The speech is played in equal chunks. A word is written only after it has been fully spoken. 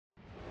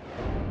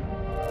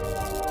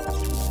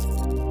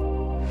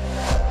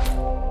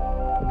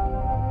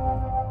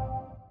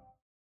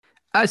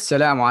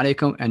Assalamu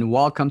alaikum and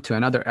welcome to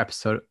another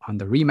episode on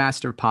the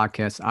reMAStered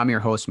podcast. I'm your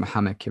host,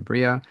 Mohammed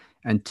Kibriya,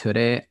 and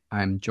today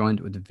I'm joined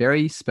with a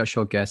very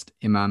special guest,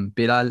 Imam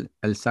Bilal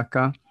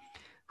Al-Saka,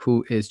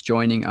 who is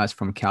joining us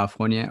from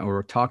California. And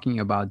we're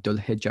talking about Dhul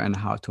Hijjah and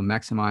how to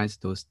maximize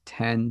those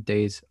 10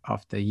 days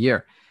of the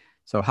year.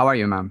 So how are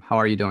you, Imam? How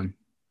are you doing?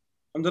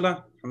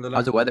 Alhamdulillah, How's the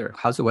alhamdulillah. weather?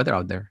 How's the weather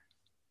out there?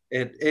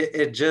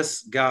 It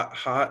just got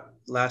hot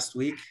last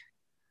week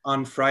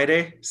on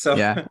Friday, so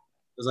Yeah. it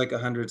was like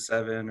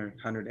 107 or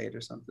 108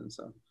 or something.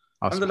 So,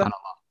 Oh, alhamdulillah.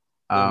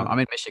 subhanAllah. Alhamdulillah. I'm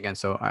in Michigan,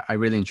 so I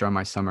really enjoy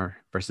my summer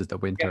versus the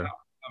Yeah. winter.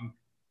 Um,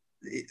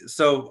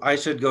 so I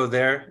should go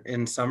there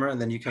in summer,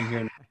 and then you come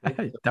here in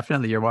winter. So,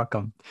 Definitely, you're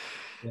welcome.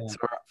 yeah, So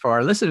for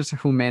our listeners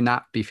who may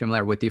not be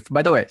familiar with you,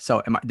 by the way,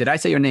 so did I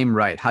say your name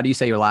right? How do you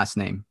say your last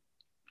name?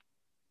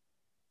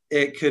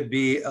 it could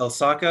be El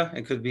Saka,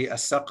 it could be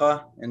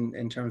Asaka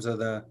in terms of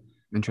the like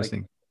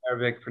Interesting.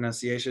 Arabic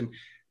pronunciation.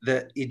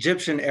 The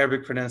Egyptian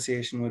Arabic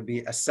pronunciation would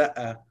be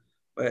Asa'a,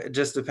 but it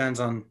just depends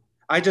on.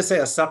 I just say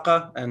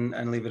Asaka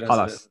and leave it as it is.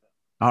 Khalas.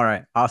 All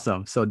right,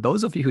 awesome. So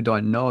those of you who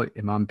don't know,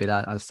 Imam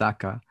Bilal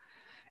Al-Saka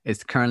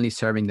is currently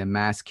serving the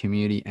Mass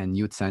Community and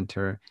Youth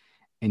Center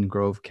in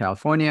Grove,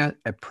 California,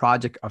 a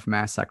project of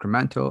Mass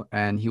Sacramento.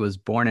 And he was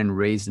born and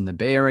raised in the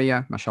Bay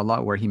Area,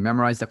 mashallah, where he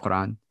memorized the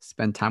Quran,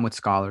 spent time with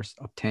scholars,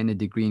 obtained a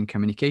degree in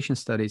communication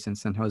studies in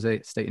San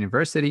Jose State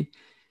University.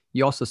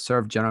 He also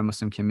served general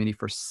Muslim community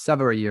for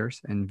several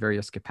years in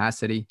various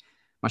capacity.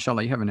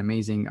 Mashallah, you have an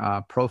amazing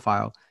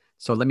profile.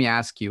 So let me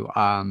ask you,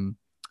 I'm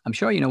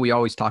sure, we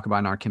always talk about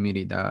in our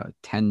community, the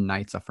 10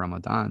 nights of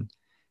Ramadan.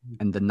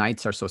 And the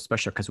nights are so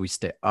special because we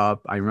stay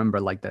up. I remember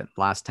like the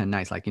last 10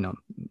 nights,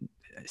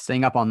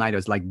 staying up all night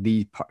was like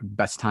the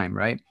best time,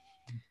 right?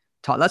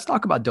 Let's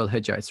talk about Dhul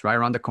Hijjah. It's right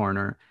around the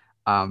corner.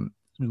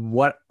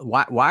 Why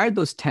are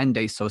those 10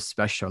 days so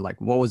special? Like,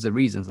 what was the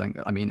reasons? Like,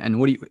 I mean, and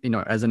what do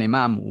you, as an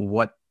imam,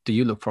 what do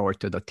you look forward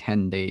to the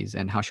 10 days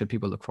and how should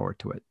people look forward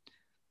to it?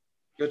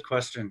 Good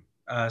question.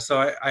 So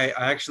I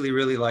actually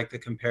really like the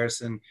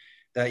comparison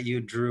that you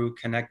drew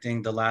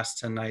connecting the last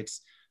 10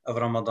 nights of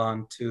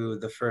Ramadan to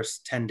the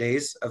first 10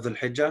 days of Dhul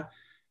Hijjah,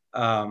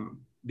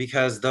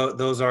 because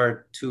those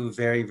are two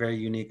very, very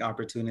unique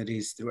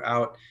opportunities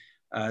throughout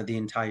the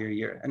entire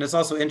year. And it's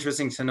also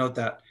interesting to note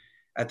that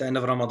at the end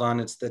of Ramadan,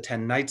 it's the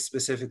 10 nights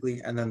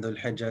specifically, and then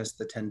Dhul Hijjah is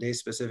the 10 days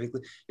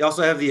specifically. You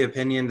also have the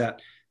opinion that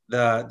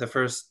the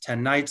first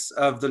 10 nights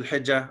of Dhul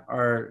Hijjah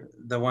are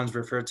the ones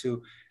referred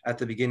to at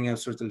the beginning of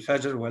Surah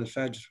Al-Fajr,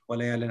 wal-Fajr,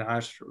 wa-layalin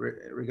ashr,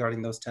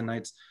 regarding those 10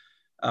 nights.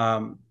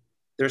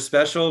 They're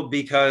special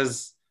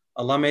because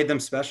Allah made them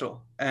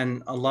special.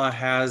 And Allah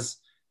has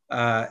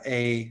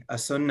a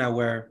sunnah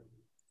where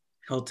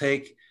He'll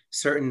take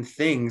certain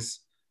things,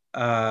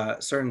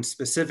 certain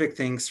specific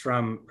things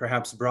from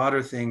perhaps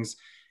broader things,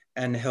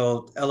 and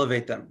He'll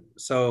elevate them.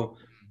 So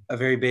a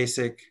very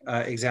basic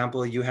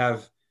example, you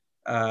have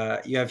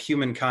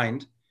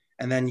humankind,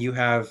 and then you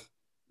have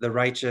the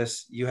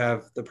righteous, you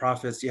have the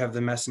prophets, you have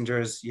the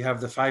messengers, you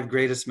have the five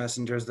greatest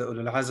messengers, the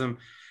Ulul Azm,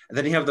 and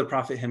then you have the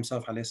Prophet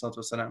himself, alayhi salatu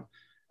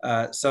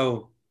wasalam.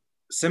 So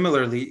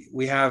similarly,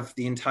 we have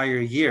the entire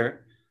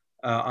year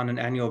on an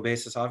annual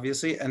basis,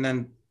 obviously, and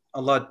then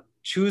Allah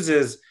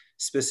chooses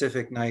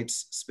specific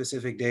nights,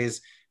 specific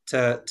days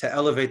to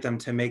elevate them,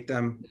 to make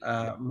them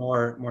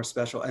more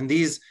special. And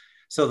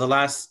so the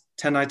last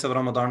 10 nights of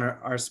Ramadan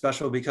are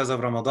special because of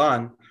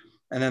Ramadan,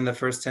 and then the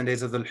first 10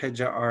 days of Dhul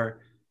Hijjah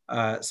are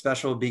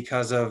special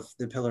because of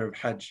the pillar of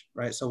Hajj,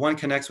 right? So one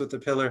connects with the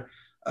pillar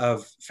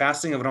of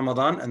fasting of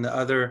Ramadan, and the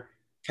other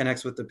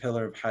connects with the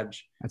pillar of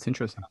Hajj. That's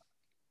interesting.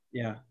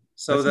 Yeah.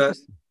 So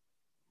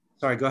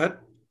sorry, go ahead.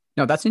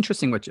 No, that's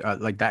interesting. Which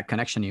like that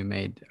connection you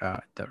made.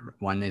 The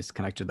one is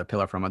connected to the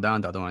pillar of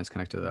Ramadan. The other one is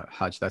connected to the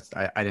Hajj.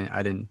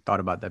 I didn't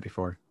thought about that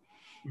before.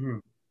 Mm-hmm.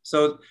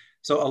 So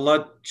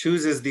Allah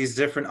chooses these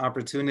different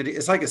opportunities.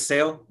 It's like a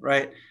sale,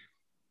 right?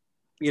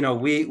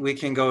 We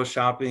can go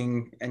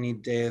shopping any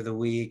day of the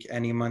week,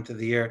 any month of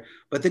the year,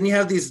 but then you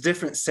have these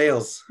different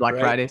sales, Black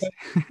right? Fridays.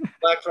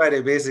 Black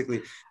Friday,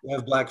 basically. You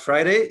have Black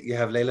Friday, you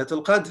have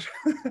Laylatul Qadr.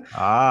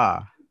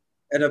 Ah,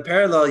 And a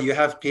parallel, you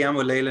have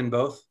Qiyamul Layl in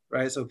both,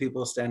 right? So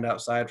people stand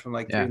outside from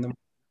like 3 in the morning,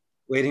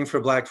 waiting for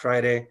Black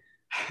Friday.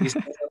 We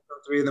stand up till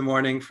 3 in the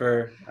morning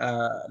for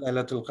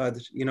Laylatul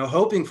Qadr,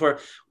 hoping for,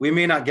 we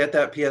may not get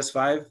that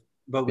PS5,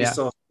 but we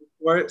still hope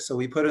for it. So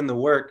we put in the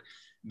work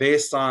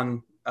based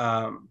on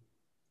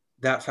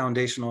that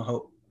foundational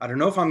hope. I don't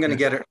know if I'm going to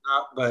get it or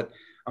not, but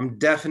I'm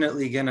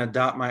definitely going to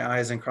dot my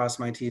I's and cross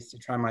my teeth to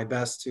try my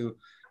best to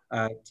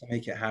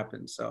make it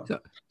happen. So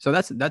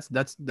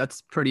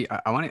that's pretty.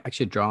 I want to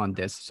actually draw on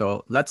this.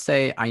 So let's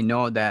say I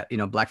know that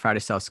Black Friday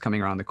sales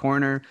coming around the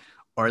corner,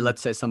 or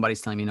let's say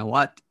somebody's telling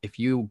me, if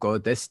you go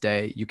this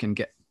day, you can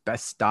get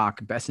best stock,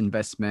 best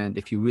investment.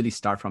 If you really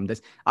start from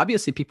this,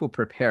 obviously people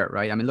prepare,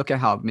 right? I mean, look at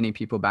how many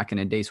people back in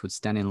the days would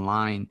stand in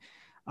line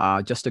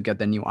just to get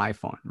the new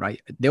iPhone,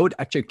 right? They would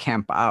actually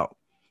camp out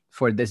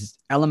for this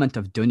element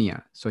of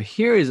dunya. So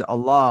here is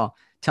Allah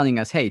telling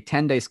us, hey,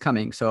 10 days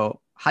coming.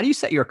 So how do you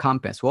set your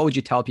compass? What would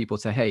you tell people?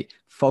 Say, hey,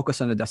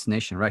 focus on the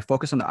destination, right?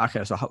 Focus on the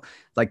akhirah. So how,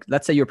 like,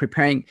 let's say you're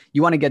preparing,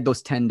 you want to get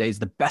those 10 days,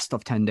 the best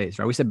of 10 days,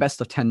 right? We said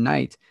best of 10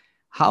 nights.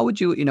 How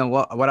would you,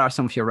 what are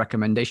some of your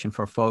recommendations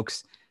for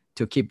folks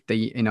to keep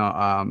the,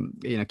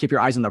 keep your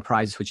eyes on the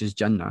prize, which is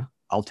Jannah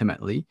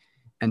ultimately?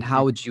 And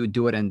how would you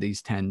do it in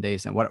these 10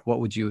 days? And what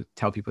would you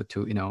tell people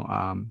to,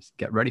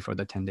 get ready for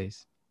the 10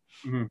 days?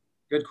 Mm-hmm.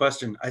 Good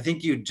question. I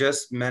think you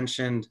just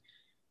mentioned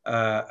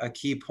a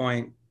key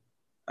point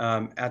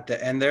at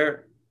the end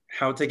there,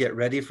 how to get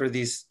ready for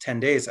these 10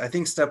 days. I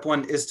think step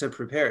one is to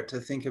prepare, to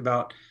think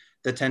about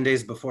the 10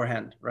 days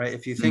beforehand, right?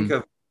 If you think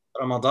of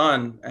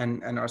Ramadan,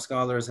 and our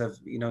scholars have,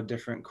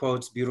 different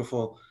quotes,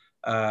 beautiful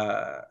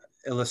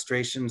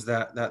illustrations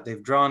that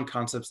they've drawn,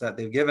 concepts that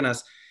they've given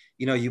us.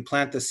 You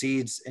plant the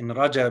seeds in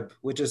Rajab,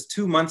 which is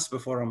 2 months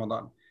before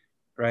Ramadan,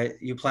 right?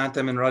 You plant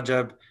them in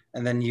Rajab,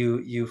 and then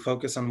you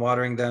focus on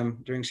watering them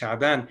during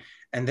Sha'ban,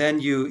 and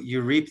then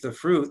you reap the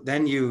fruit.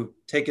 Then you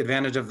take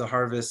advantage of the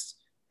harvest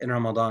in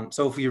Ramadan.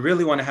 So if we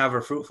really want to have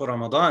a fruitful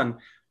Ramadan,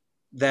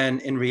 then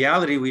in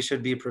reality we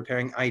should be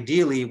preparing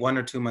ideally 1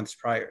 or 2 months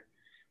prior,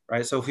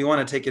 right? So if we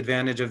want to take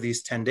advantage of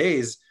these 10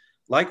 days,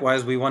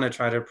 likewise we want to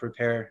try to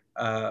prepare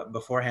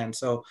beforehand.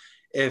 So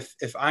if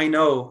I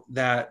know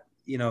that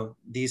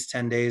these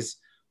 10 days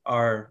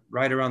are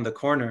right around the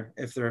corner,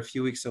 if they're a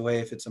few weeks away,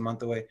 if it's a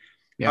month away,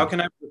 how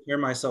can I prepare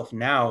myself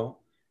now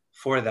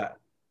for that,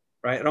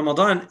 right?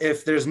 Ramadan,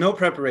 if there's no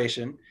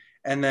preparation,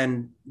 and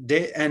then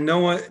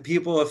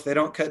people, if they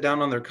don't cut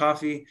down on their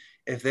coffee,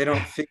 if they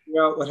don't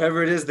figure out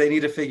whatever it is they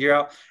need to figure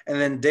out,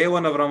 and then day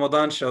one of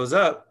Ramadan shows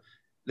up,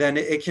 then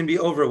it can be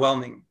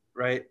overwhelming,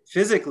 right?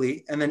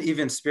 Physically, and then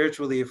even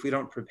spiritually, if we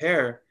don't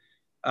prepare,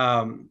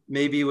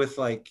 maybe with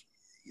like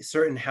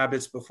certain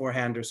habits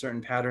beforehand or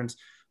certain patterns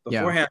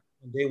beforehand,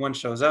 when day one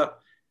shows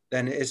up,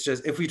 then it's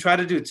just, if we try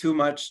to do too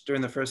much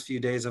during the first few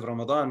days of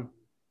Ramadan,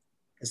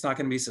 it's not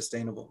going to be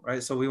sustainable,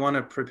 right? So we want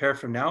to prepare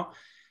from now.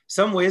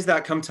 Some ways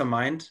that come to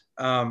mind,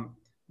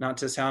 not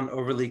to sound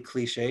overly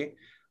cliche,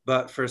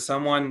 but for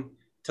someone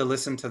to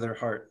listen to their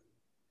heart,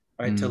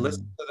 right? To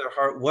listen to their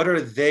heart. What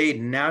are they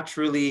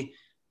naturally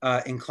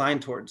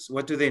inclined towards?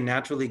 What do they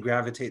naturally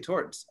gravitate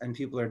towards? And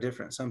people are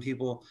different. Some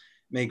people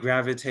may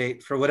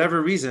gravitate for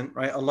whatever reason,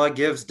 right? Allah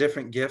gives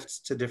different gifts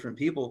to different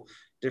people,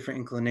 different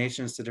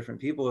inclinations to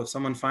different people. If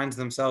someone finds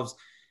themselves,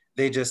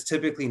 they just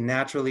typically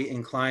naturally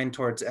incline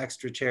towards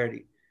extra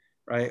charity,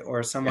 right?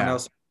 Or someone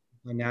else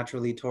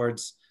naturally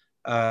towards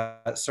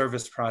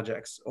service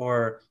projects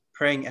or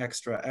praying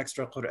extra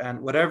Quran,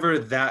 whatever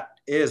that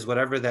is,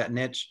 whatever that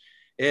niche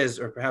is,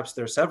 or perhaps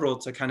there are several,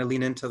 to kind of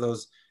lean into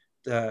those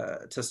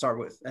to start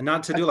with, and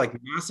not to do like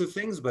massive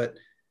things, but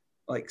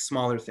like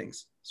smaller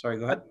things. Sorry,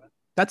 go ahead.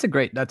 That's a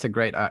great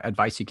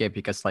advice you gave,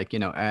 because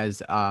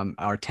as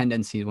our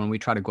tendency when we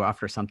try to go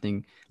after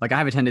something, like I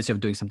have a tendency of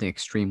doing something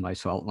extreme. Like,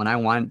 so when I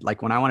want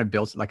to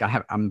build, like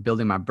I'm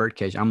building my bird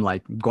cage, I'm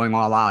like going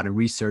all out and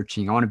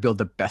researching. I want to build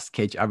the best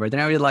cage ever.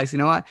 Then I realize,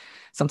 what?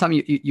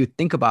 Sometimes you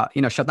think about,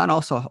 Shaitan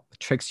also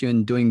tricks you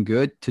in doing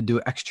good to do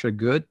extra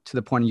good to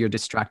the point you're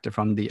distracted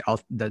from the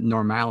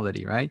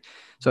normality, right?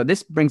 So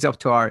this brings up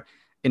to our,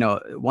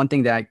 one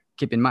thing that I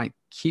keep in mind: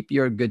 keep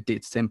your good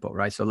deeds simple,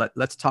 right? So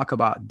let's talk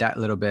about that a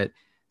little bit.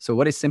 So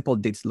what is simple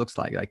deeds looks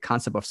like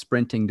concept of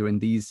sprinting during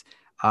these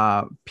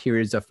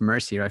periods of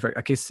mercy, right?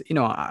 Because,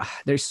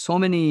 there's so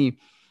many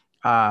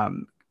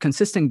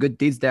consistent good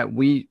deeds that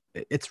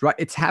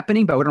it's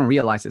happening, but we don't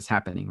realize it's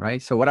happening,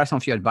 right? So what are some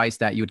of your advice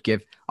that you would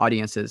give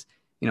audiences,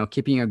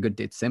 keeping your good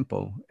deeds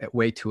simple, a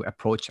way to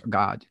approach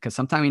God? Because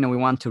sometimes, we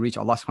want to reach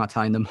Allah subhanahu wa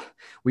ta'ala, and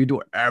we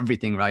do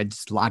everything, right?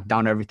 Just lock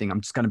down everything.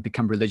 I'm just going to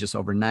become religious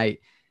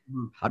overnight.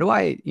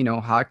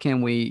 How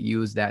can we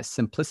use that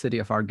simplicity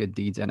of our good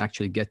deeds and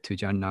actually get to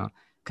Jannah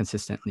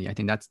consistently? I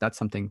think that's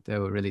something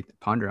to really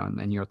ponder on,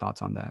 and your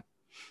thoughts on that.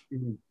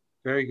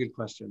 Very good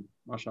question.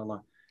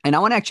 MashaAllah. And I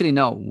want to actually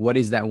know, what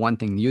is that one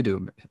thing you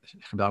do?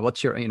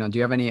 What's your, do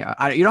you have any,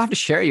 you don't have to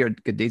share your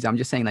good deeds. I'm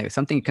just saying, like,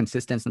 something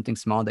consistent, something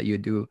small that you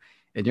do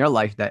in your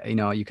life that,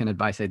 you can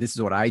advise, say, this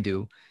is what I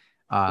do,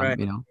 right.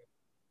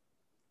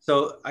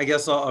 So I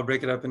guess I'll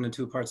break it up into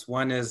 2 parts.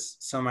 One is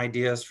some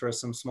ideas for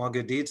some small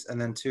good deeds, and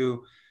then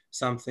 2,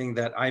 something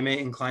that I may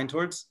incline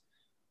towards,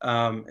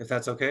 if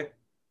that's okay.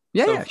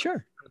 Yeah,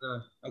 sure.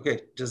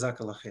 Okay,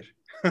 Jazakallah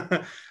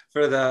khair.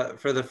 for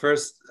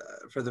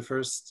the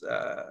first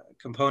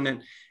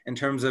component, in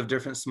terms of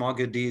different small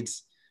good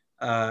deeds,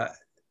 I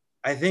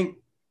think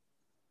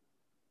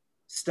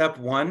step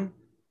 1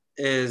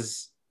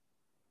 is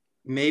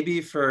maybe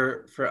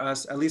for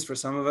us, at least for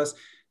some of us,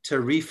 to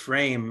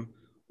reframe.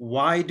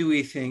 Why do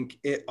we think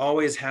it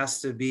always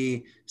has to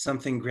be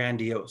something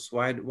grandiose?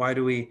 Why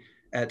do we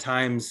at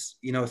times,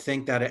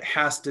 think that it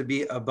has to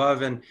be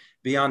above and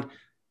beyond?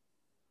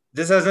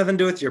 This has nothing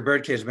to do with your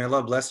bird cage. May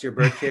Allah bless your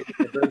bird cage.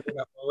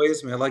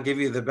 Always, may Allah give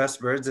you the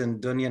best birds in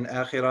dunya and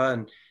akhirah,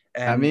 and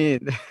I mean,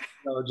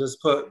 just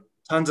put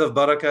tons of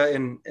barakah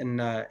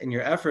in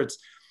your efforts.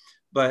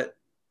 But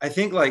I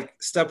think, like,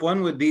 step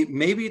 1 would be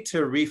maybe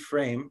to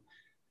reframe.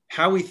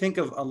 how we think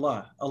of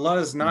Allah. Allah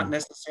is not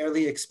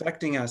necessarily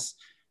expecting us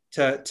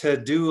to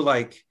do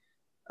like,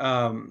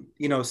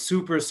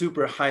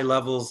 super high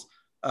levels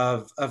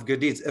of good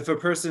deeds. If a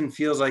person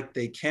feels like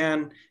they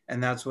can,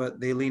 and that's what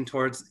they lean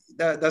towards,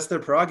 that's their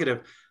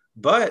prerogative.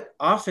 But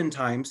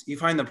oftentimes you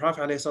find the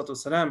Prophet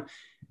ﷺ,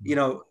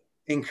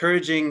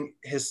 encouraging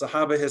his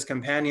Sahaba, his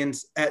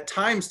companions, at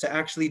times to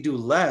actually do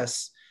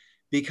less,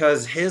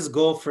 because his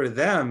goal for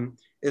them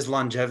is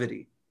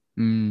longevity.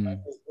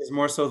 Is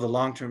more so the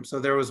long term. So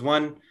there was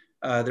one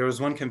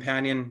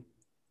companion,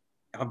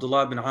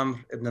 Abdullah ibn Amr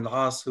ibn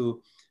al-As,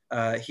 who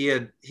he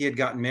had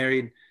gotten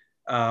married,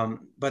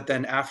 but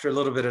then after a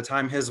little bit of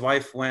time, his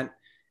wife went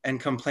and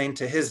complained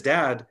to his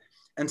dad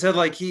and said,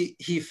 like,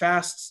 he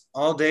fasts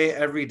all day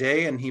every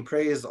day and he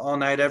prays all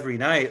night every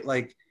night,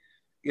 like,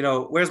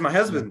 where's my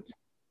husband?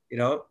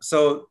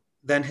 So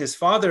then his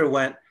father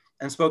went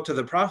and spoke to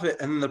the Prophet,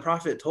 and then the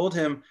Prophet told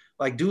him,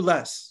 like, do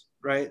less,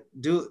 right?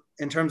 Do,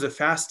 in terms of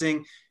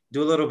fasting,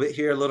 do a little bit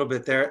here, a little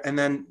bit there. And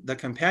then the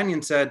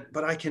companion said,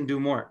 but I can do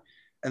more.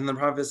 And the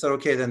Prophet said,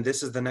 okay, then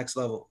this is the next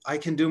level. I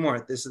can do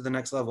more. This is the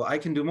next level. I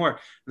can do more. And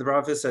the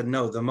Prophet said,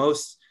 no, the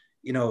most,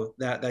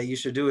 that you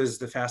should do is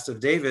the fast of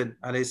David,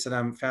 alayhi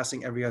salam,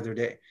 fasting every other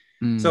day.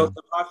 So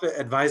the Prophet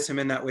advised him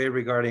in that way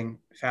regarding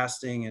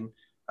fasting and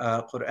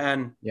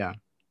Quran. Yeah.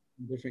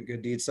 Different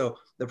good deeds. So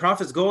the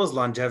Prophet's goal is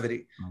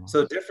longevity.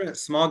 So different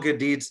small good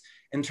deeds.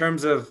 In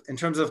terms of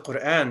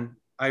Quran,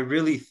 I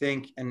really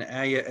think an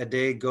ayah a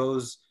day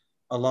goes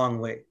a long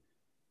way,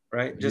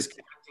 right? Just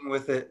connecting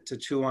with it, to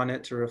chew on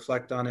it, to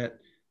reflect on it,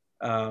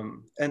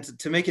 and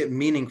to make it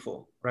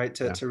meaningful, right?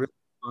 To really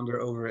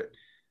ponder over it.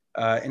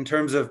 In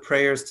terms of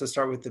prayers, to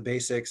start with the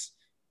basics,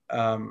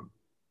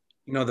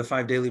 the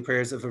 5 daily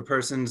prayers. If a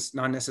person's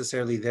not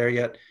necessarily there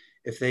yet,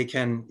 if they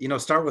can,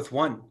 start with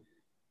one,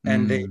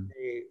 and they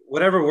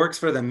whatever works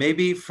for them.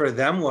 Maybe for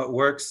them, what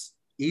works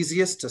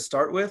easiest to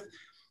start with,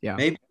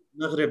 maybe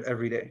Maghrib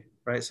every day,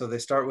 right? So they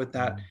start with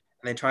that and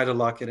they try to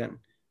lock it in,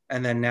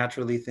 and then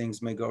naturally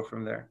things may go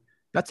from there.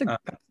 That's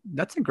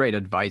a great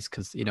advice,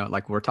 because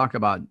like we're talking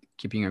about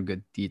keeping a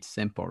good deed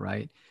simple,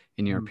 right?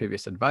 In your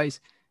previous advice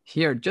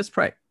here, just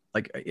pray.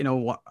 Like,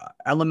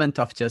 element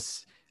of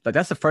just like,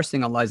 that's the first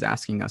thing Allah is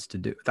asking us to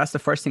do. That's the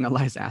first thing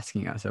Allah is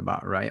asking us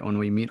about, right? When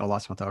we meet Allah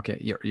subhanahu wa ta'ala,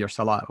 okay, your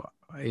salah,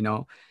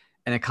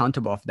 and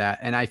accountable of that.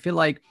 And I feel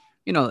like,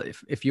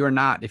 if you're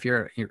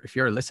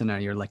a listener,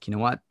 you're like, you know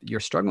what,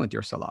 you're struggling with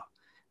your salah.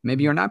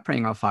 Maybe you're not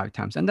praying all 5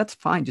 times, and that's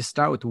fine. Just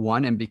start with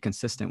one and be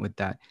consistent with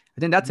that. I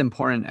think that's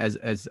important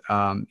as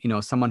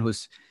someone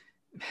who's,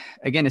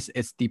 again,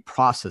 it's the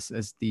process,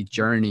 it's the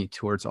journey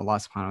towards Allah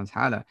subhanahu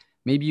wa ta'ala.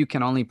 Maybe you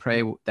can only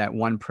pray that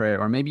one prayer,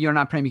 or maybe you're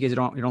not praying because you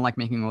don't like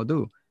making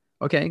wudu.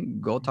 Okay,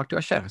 go talk to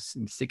a sheikh,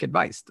 seek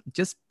advice.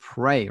 Just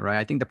pray, right?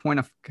 I think the point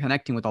of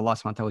connecting with Allah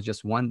subhanahu wa ta'ala is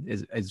just one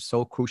is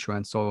so crucial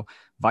and so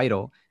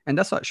vital. And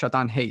that's what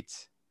shaitan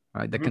hates,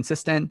 right? The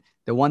consistent,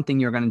 the one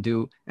thing you're going to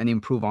do and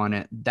improve on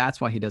it.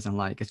 That's what he doesn't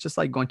like. It's just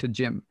like going to the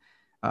gym,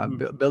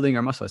 building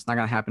your muscle. It's not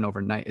going to happen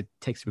overnight. It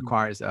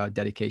requires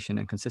dedication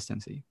and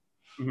consistency.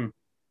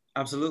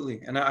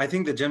 Absolutely. And I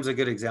think the gym's a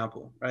good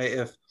example,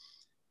 right?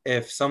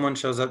 If someone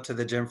shows up to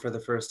the gym for the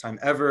first time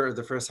ever, or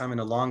the first time in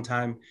a long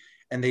time,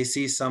 and they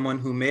see someone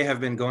who may have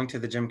been going to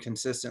the gym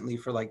consistently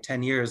for like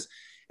 10 years,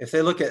 if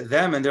they look at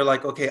them and they're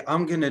like, okay,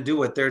 I'm going to do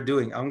what they're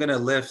doing, I'm going to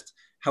lift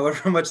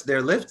however much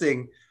they're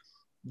lifting,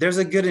 there's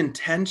a good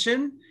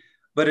intention,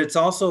 but it's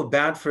also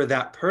bad for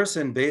that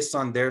person based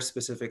on their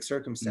specific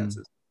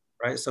circumstances,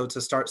 right? So to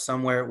start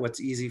somewhere,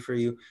 what's easy for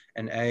you,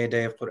 an ayah a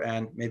day of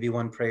Quran, maybe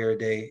one prayer a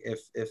day,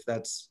 if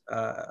that's,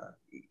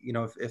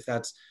 if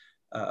that's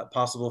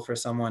possible for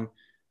someone,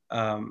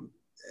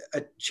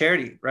 a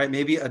charity, right?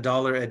 Maybe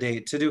 $1 a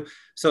day to do.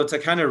 So to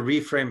kind of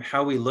reframe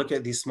how we look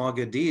at these small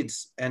good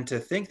deeds, and to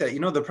think that,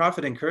 the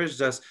Prophet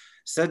encouraged us,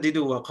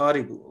 saddidu wa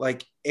qaribu,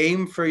 like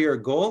aim for your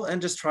goal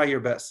and just try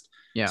your best.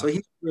 Yeah. So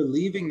he's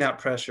relieving that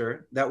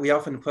pressure that we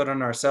often put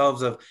on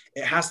ourselves of,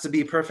 it has to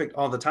be perfect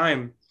all the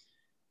time.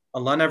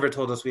 Allah never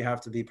told us we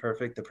have to be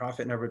perfect. The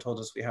Prophet never told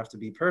us we have to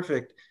be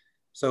perfect.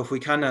 So if we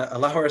kind of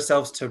allow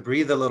ourselves to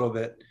breathe a little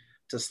bit,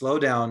 to slow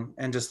down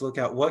and just look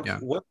at what's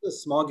the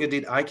small good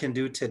deed I can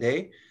do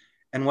today,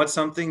 and what's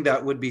something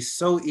that would be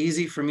so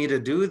easy for me to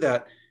do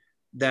that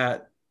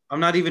I'm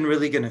not even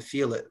really going to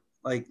feel it,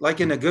 like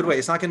in a good way.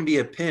 It's not going to be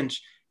a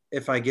pinch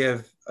if I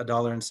give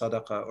 $1 in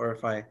sadaqah, or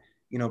if I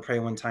pray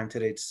one time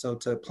today. So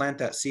to plant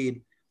that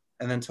seed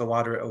and then to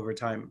water it over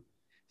time,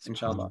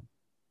 inshallah.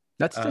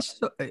 That's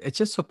it's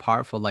just so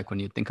powerful. Like when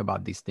you think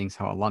about these things,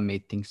 how Allah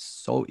made things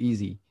so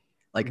easy.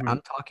 Like I'm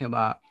talking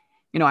about,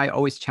 I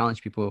always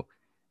challenge people.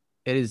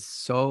 It is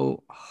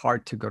so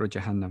hard to go to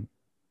Jahannam.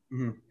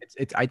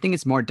 I think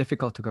it's more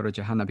difficult to go to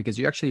Jahannam because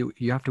you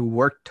have to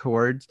work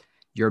towards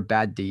your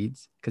bad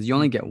deeds, because you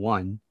only get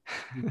one,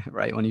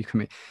 right? When you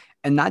commit,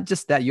 and not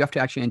just that, you have to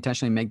actually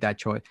intentionally make that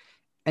choice.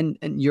 And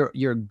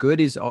your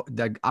good is,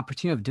 the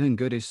opportunity of doing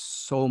good is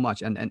so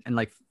much. And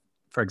like,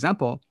 for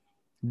example,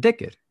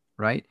 dhikr,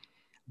 right?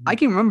 I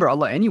can remember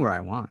Allah anywhere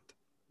I want.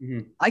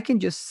 Mhm. I can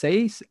just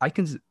say, I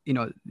can,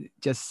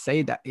 just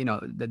say that,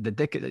 the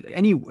dhikr,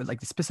 any like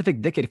the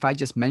specific dhikr, if I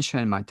just mention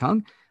in my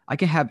tongue, I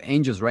can have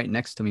angels right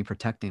next to me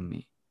protecting me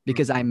Mhm.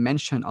 because I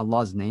mention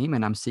Allah's name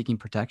and I'm seeking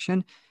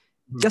protection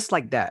Mhm. just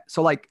like that.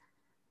 So like,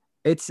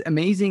 it's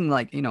amazing.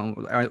 Like,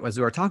 as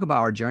we're talking about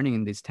our journey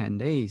in these 10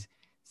 days,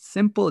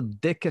 simple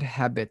dhikr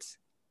habits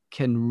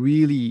can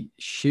really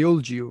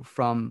shield you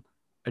from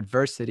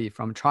adversity,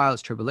 from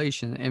trials,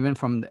 tribulation, even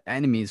from the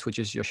enemies, which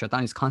is your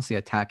shaitan is constantly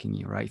attacking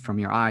you, right? From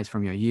your eyes,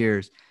 from your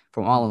ears,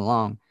 from all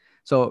along.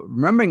 So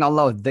remembering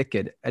Allah with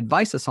dhikr,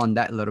 advise us on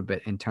that a little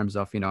bit in terms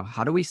of,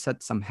 how do we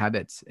set some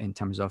habits in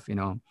terms of,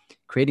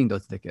 creating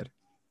those dhikr?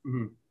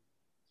 Mhm.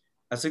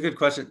 That's a good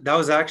question. That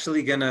was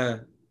actually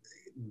gonna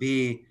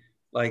be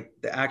like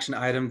the action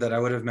item that I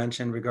would have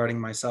mentioned regarding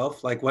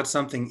myself. Like, what's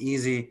something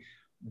easy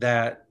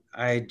that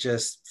I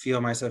just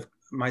feel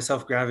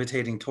myself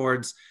gravitating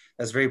towards,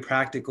 that's very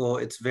practical.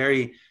 It's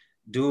very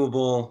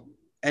doable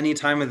any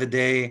time of the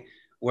day,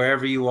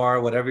 wherever you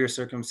are, whatever your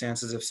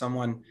circumstances. If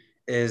someone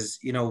is,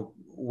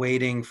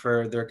 waiting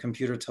for their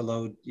computer to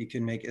load, you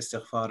can make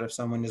istighfar. If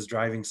someone is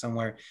driving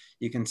somewhere,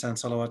 you can send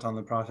salawat on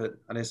the Prophet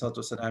alayhi salatu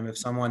wasalam. If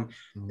someone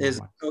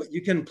is,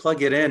 you can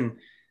plug it in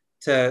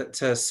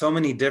to so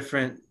many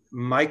different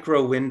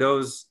micro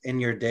windows in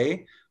your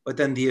day, but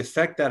then the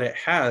effect that it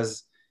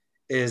has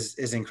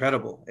is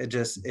incredible.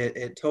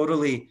 It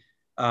totally,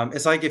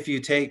 it's like if you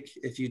take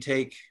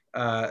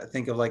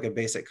think of like a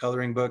basic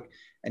coloring book,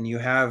 and you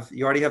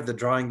already have the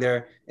drawing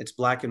there. It's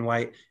black and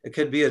white. It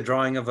could be a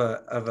drawing of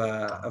a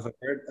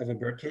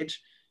bird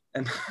cage,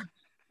 and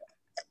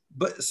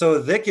but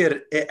so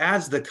dhikr, it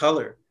adds the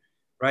color,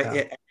 right?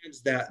 Yeah. It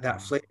adds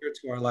that flavor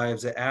to our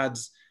lives. It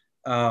adds,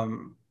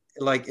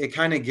 like, it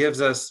kind of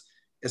gives us,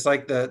 it's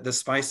like the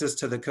spices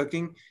to the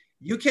cooking.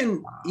 You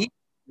can eat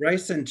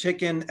rice and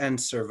chicken and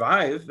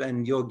survive,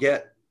 and you'll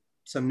get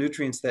some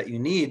nutrients that you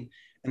need,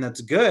 and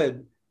that's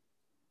good.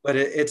 But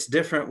it's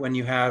different when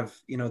you have,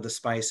 the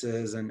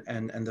spices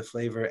and the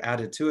flavor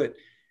added to it.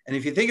 And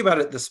if you think about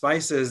it, the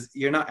spices,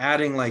 you're not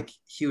adding like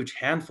huge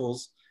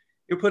handfuls.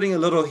 You're putting a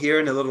little here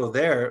and a little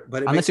there,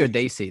 but it Unless makes you're a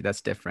Daisy,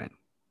 that's different.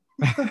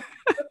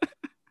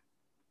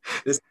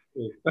 this.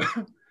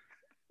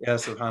 Yeah,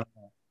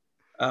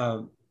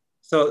 subhanAllah.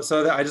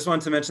 So I just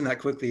wanted to mention that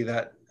quickly,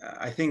 that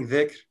I think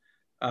dhikr,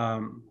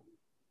 um,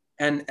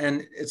 and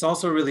it's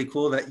also really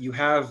cool that you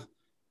have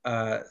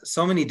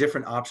so many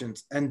different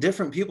options, and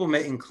different people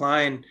may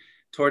incline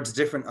towards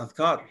different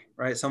adhkar,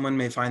 right? Someone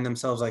may find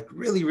themselves like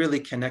really, really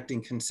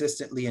connecting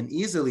consistently and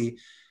easily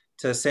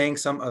to saying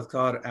some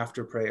adhkar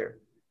after prayer,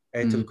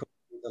 right? Mm.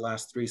 The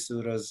last three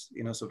surahs,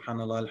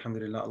 subhanallah,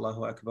 alhamdulillah,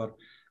 Allahu Akbar.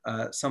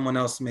 Someone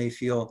else may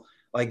feel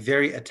like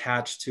very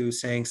attached to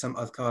saying some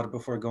adhkar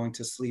before going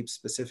to sleep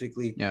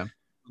specifically. Yeah.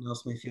 Someone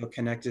else may feel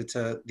connected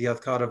to the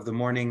adhkar of the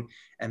morning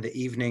and the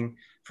evening.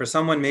 For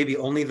someone, maybe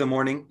only the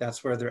morning,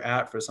 that's where they're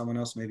at. For someone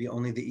else, maybe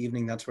only the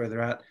evening, that's where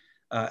they're at.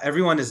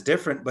 Everyone is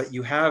different, but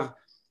you have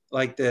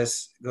like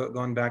this,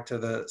 going back to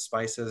the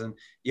spices, and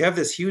you have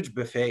this huge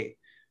buffet,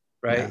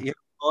 right? Yeah. You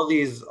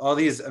have all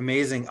these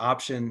amazing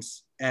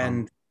options,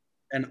 and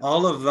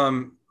all of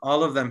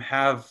them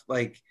have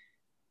like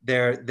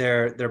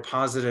their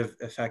positive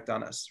effect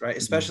on us, right?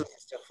 Especially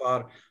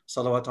istighfar,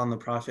 salawat on the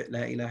Prophet,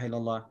 la ilaha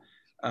illallah.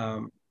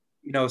 Um,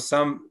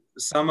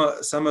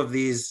 some of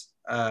these,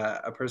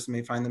 a person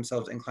may find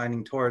themselves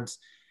inclining towards,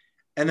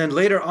 and then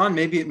later on,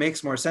 maybe it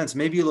makes more sense.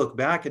 Maybe you look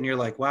back and you're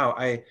like, wow,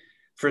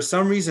 for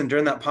some reason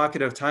during that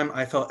pocket of time,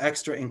 I felt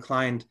extra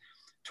inclined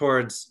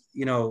towards,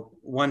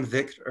 one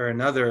dhikr or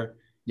another.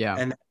 Yeah.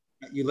 And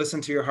you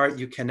listen to your heart,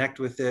 you connect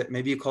with it,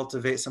 maybe you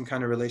cultivate some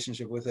kind of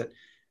relationship with it.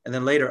 And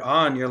then later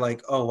on, you're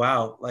like, oh,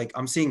 wow, like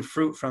I'm seeing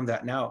fruit from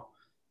that now,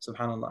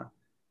 subhanAllah.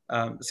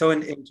 So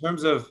in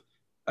terms of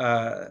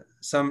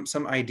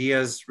some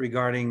ideas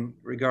regarding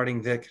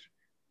dhikr,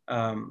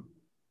 um,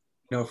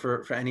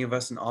 for any of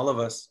us and all of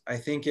us, I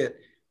think it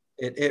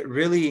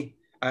really,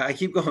 I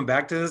keep going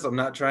back to this. I'm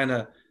not trying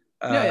to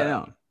Yeah. Yeah.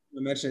 uh,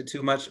 No. mention it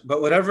too much,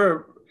 but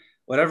whatever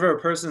a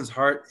person's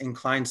heart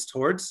inclines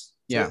towards,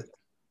 Yeah. to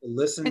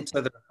listen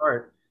to their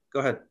heart. Go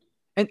ahead.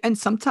 And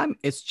sometimes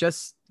it's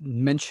just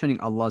mentioning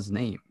Allah's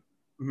name.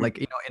 Mhm. Like,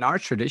 in our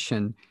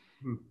tradition,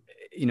 Mhm.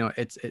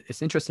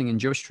 it's interesting in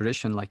Jewish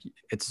tradition, like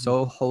it's Mhm.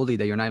 so holy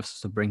that you're not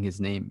supposed to bring his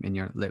name in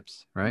your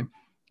lips, right?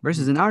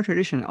 Versus Mhm. in our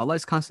tradition, Allah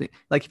is constantly,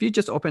 like, if you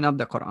just open up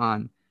the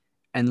Quran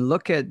and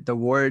look at the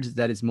words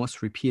that is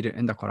most repeated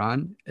in the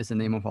Quran is the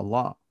name of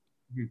Allah.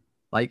 Mhm.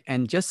 Like,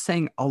 and just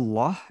saying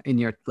Allah in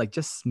your, like,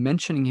 just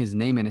mentioning his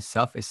name in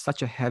itself is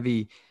such a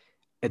heavy,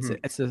 Mhm.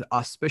 it's an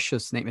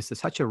auspicious name.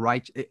 Such a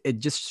right,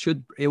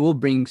 it will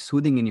bring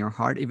soothing in your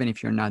heart, even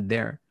if you're not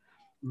there,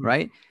 Mhm.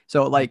 right?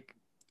 So like,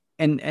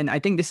 and I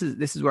think this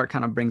is where it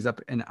kind of brings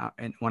up in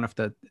one of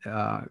the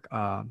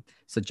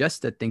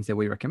suggested things that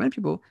we recommend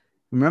people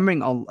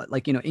remembering all,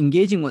 like,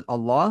 engaging with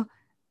Allah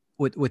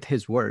with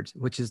his words,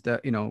 which is the,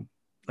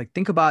 like,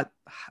 think about,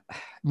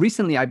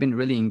 recently I've been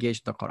really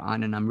engaged with the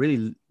Quran, and I'm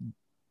really,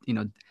 you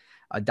know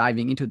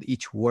diving into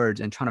each word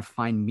and trying to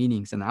find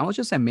meanings, and I was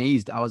just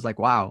amazed. I was like,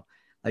 wow,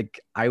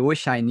 Like, I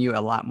wish I knew a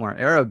lot more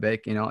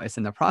Arabic, it's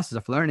in the process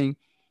of learning,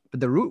 but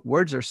the root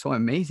words are so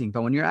amazing.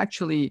 But when you're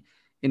actually,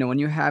 when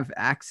you have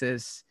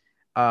access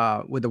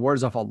with the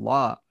words of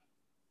Allah,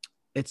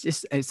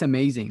 it's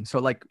amazing. So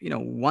like,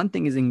 one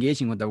thing is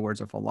engaging with the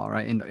words of Allah,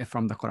 right?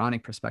 From the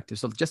Quranic perspective.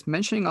 So just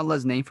mentioning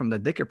Allah's name from the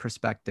dhikr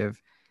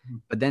perspective,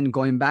 but then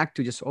going back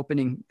to just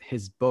opening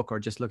his book or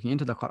just looking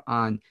into the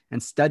Quran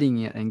and studying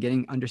it and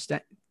getting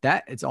understand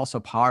that, it's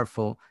also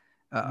powerful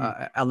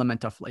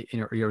element of like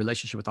your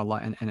relationship with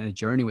Allah and a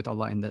journey with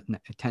Allah in the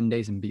 10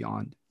 days and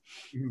beyond.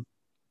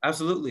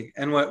 Absolutely.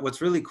 And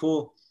what's really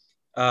cool,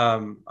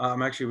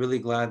 I'm actually really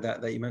glad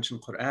that you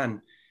mentioned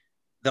Quran.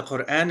 The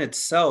Quran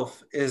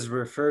itself is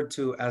referred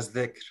to as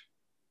dhikr,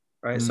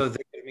 right? So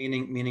dhikr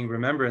meaning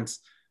remembrance.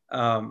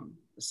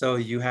 So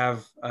you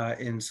have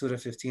in Surah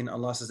 15,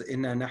 Allah says,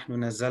 "Inna nahnu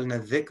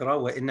nazzalna dhikra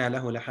wa inna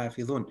lahu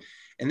lahafidhun."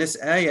 In this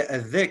ayah,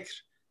 dhikr,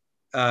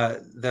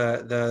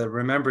 the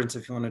remembrance,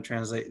 if you want to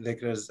translate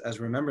dhikr as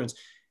remembrance,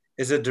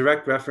 is a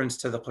direct reference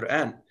to the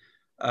Quran.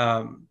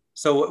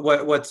 So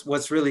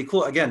what's really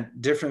cool, again,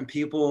 different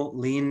people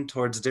lean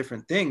towards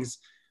different things.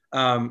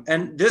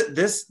 And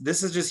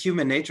this is just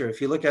human nature.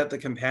 If you look at the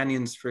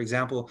companions, for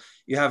example,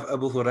 you have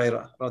Abu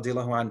Hurairah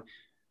radiallahu anh,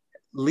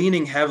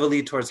 leaning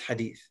heavily towards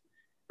hadith,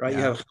 right? Yeah.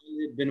 You have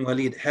Khalid bin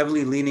Walid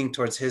heavily leaning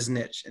towards his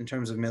niche in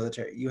terms of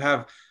military. You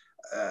have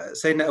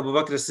Sayyidina Abu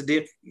Bakr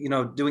as-Siddiq,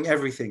 doing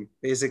everything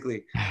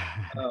basically.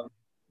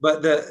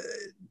 But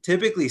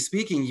typically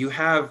speaking, you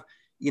have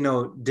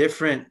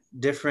different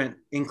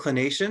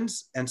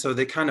inclinations, and so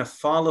they kind of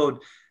followed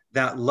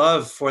that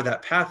love for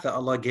that path that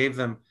Allah gave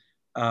them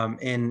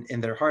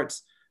in their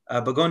hearts.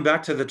 But going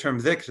back to the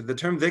term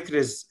dhikr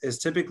is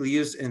typically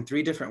used in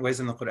 3 different ways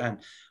in the Quran.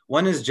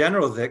 One is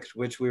general dhikr,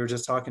 which we were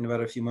just talking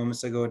about a few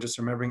moments ago, just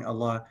remembering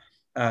Allah,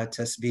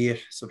 tasbih,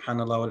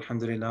 subhanallah,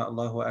 alhamdulillah,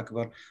 Allahu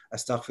akbar,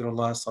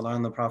 astaghfirullah, salah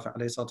on the Prophet,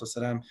 alayhi salatu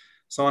wasalam,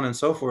 so on and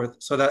so forth.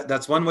 So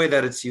that's one way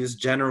that it's used,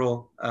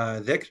 general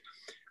dhikr.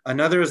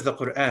 Another is the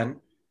Quran,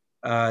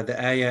 the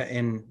ayah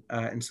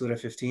in Surah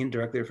 15,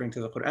 directly referring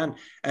to the Quran.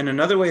 And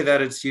another way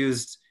that it's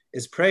used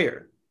is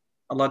prayer.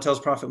 Allah tells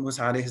Prophet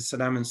Musa alayhi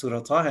salam in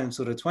Surah Taha in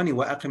Surah 20,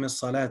 وَأَقِمِ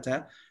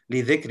الصَّلَاةَ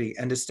لِذِكْرِ,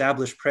 and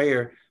establish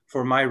prayer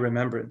for my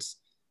remembrance,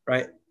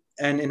 right?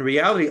 And in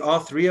reality, all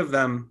 3 of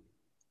them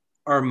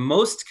are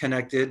most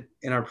connected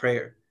in our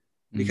prayer,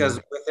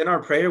 because within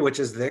our prayer, which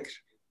is dhikr,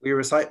 we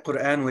recite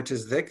Quran, which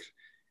is dhikr,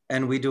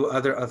 and we do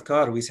other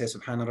adhkar. We say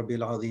Subhana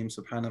Rabbil Azim,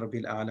 Subhana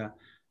Rabbil A'la,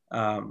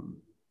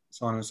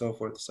 so on and so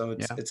forth. So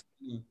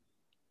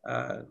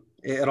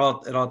it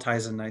all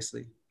ties in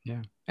nicely.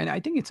 Yeah. And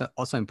I think it's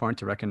also important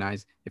to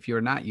recognize, if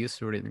you're not used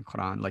to reading the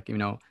Quran, like,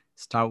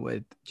 start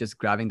with just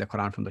grabbing the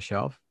Quran from the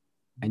shelf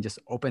and just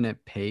open a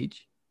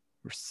page,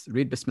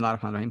 read Bismillah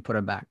ar-Rahman ar-Rahim, put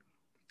it back.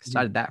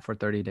 Start that for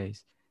 30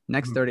 days.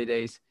 Next 30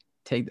 days,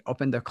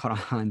 open the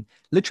Quran.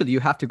 Literally, you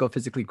have to go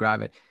physically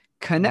grab it.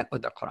 Connect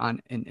with the Quran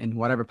in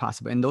whatever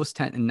possible. In those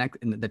 10,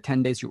 in the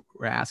 10 days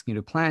we're asking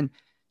you to plan,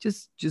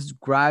 just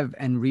grab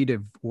and read a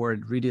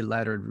word, read a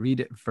letter,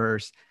 read a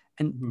verse,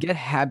 and get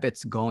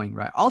habits going,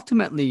 right?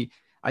 Ultimately,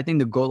 I think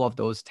the goal of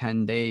those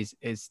 10 days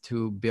is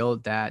to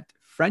build that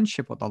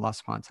friendship with Allah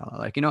subhanahu wa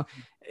ta'ala. Like,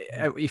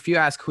 if you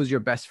ask who's your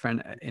best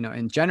friend,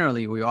 and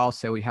generally we all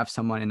say we have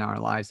someone in our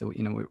lives that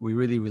we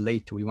really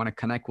relate to, we want to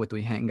connect with,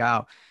 we hang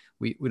out.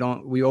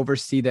 We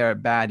oversee their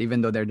bad,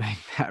 even though they're doing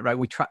bad, right?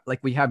 We try, like,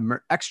 we have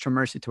extra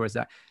mercy towards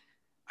that.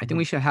 I think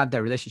we should have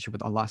that relationship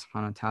with Allah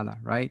subhanahu wa ta'ala,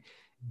 right?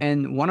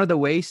 And one of the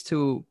ways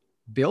to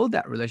build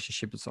that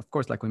relationship is, of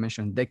course, like we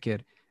mentioned,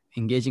 dhikr,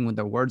 engaging with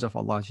the words of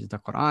Allah, which is the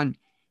Quran.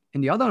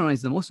 And the other one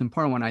is the most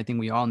important one I think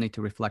we all need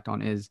to reflect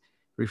on, is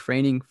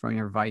refraining from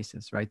your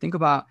vices, right? Think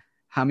about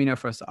how many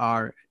of us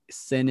are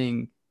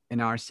sinning in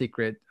our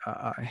secret,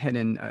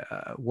 hidden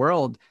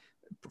world,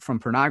 from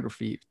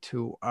pornography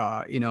to,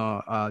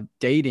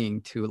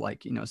 dating to,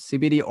 like,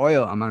 CBD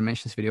oil. I'm going to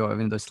mention this video,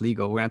 even though it's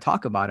legal. We're going to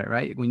talk about it,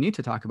 right? We need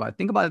to talk about it.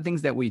 Think about the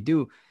things that we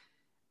do.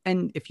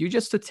 And if you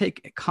just to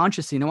take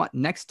consciously,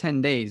 next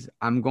 10 days,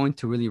 I'm going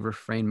to really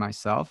refrain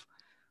myself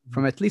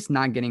from at least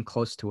not getting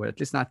close to it, at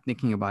least not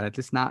thinking about it, at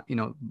least not,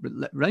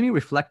 let me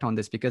reflect on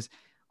this, because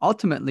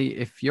ultimately,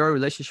 if your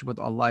relationship with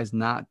Allah is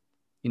not,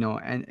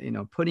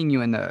 putting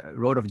you in the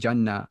road of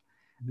Jannah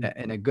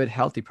in a good,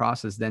 healthy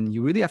process, then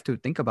you really have to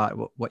think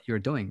about what you're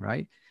doing,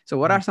 right? So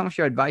what are some of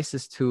your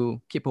advices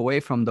to keep away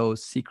from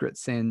those secret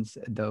sins,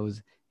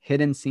 those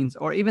hidden sins,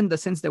 or even the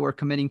sins that we're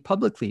committing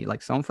publicly?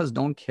 Like, some of us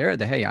don't care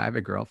that, hey, I have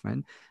a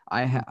girlfriend,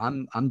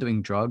 I'm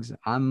doing drugs,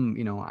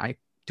 I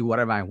do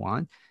whatever I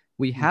want.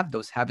 We have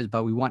those habits,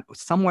 but we want,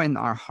 somewhere in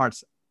our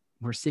hearts,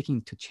 we're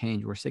seeking to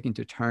change. We're seeking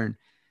to turn.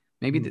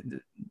 Maybe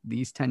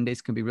these 10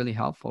 days can be really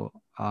helpful.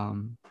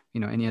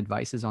 Any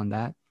advices on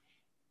that?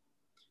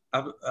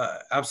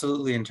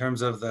 Absolutely. In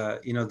terms of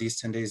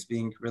these 10 days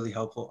being really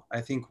helpful,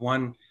 I think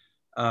one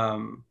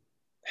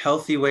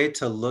healthy way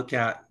to look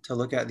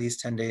at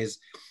these 10 days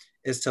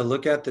is to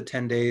look at the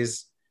 10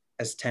 days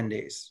as 10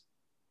 days,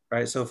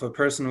 right? So if a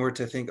person were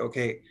to think,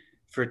 okay,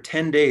 for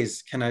 10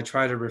 days, can I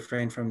try to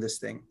refrain from this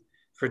thing?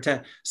 for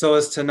 10, so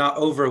as to not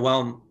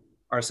overwhelm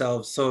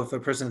ourselves. So if a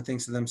person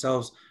thinks to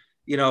themselves,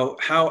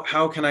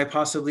 how can I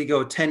possibly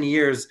go 10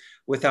 years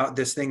without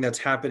this thing that's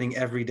happening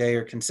every day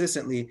or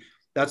consistently?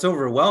 That's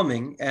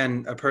overwhelming.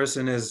 And a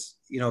person is,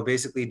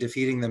 basically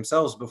defeating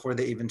themselves before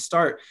they even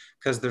start,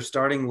 because they're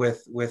starting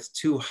with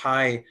too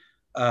high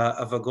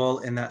of a goal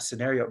in that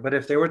scenario. But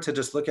if they were to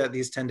just look at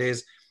these 10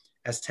 days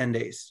as 10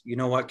 days,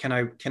 what can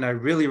I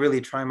really, really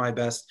try my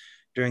best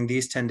during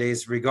these 10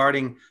 days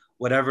regarding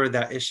whatever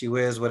that issue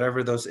is,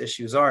 whatever those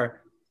issues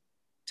are,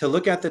 to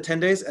look at the 10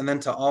 days and then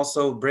to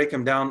also break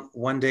them down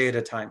one day at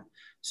a time.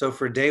 So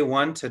for day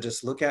one, to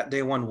just look at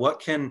day one, what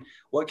can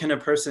a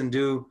person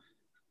do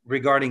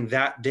regarding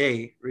that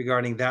day,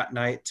 regarding that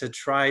night, to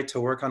try to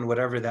work on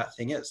whatever that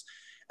thing is.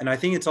 And I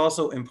think it's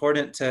also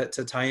important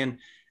to tie in,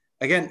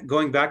 again,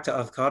 going back to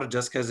adhkar,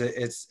 just because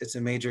it's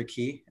a major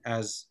key,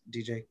 as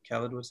DJ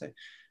Khaled would say.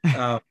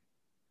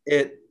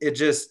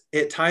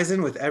 It ties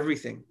in with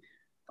everything.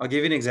 I'll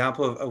give you an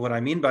example of what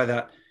I mean by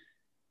that.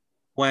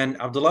 When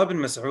Abdullah bin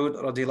Mas'ud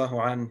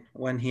radiallahu an,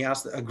 when he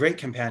asked a great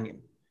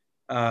companion,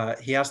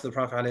 he asked the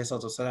Prophet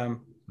ﷺ,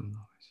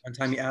 one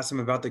time he asked him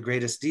about the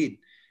greatest deed.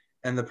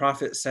 And the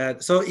Prophet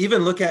said, so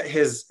even look at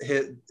his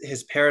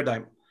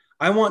paradigm.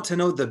 I want to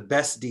know the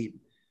best deed,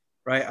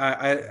 right?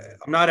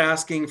 I'm not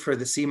asking for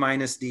the C-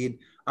 deed.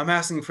 I'm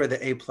asking for the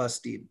A+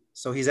 deed.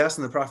 So he's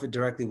asking the Prophet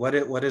directly,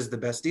 what is the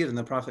best deed? And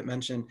the Prophet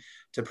mentioned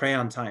to pray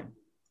on time,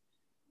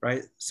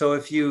 right? So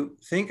if you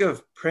think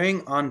of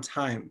praying on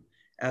time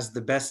as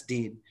the best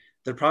deed,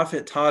 the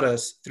Prophet taught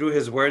us through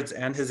his words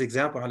and his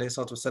example, alayhi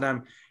salatu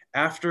wasalam,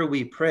 after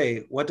we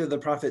pray, what did the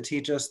Prophet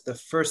teach us? The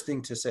first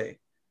thing to say,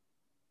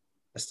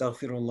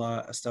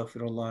 astaghfirullah,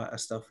 astaghfirullah,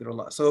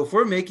 astaghfirullah. So if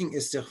we're making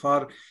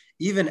istighfar,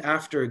 even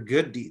after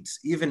good deeds,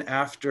 even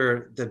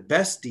after the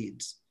best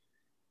deeds,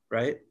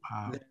 right?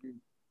 Wow.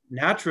 Then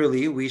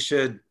naturally, we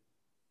should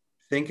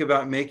think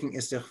about making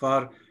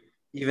istighfar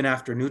even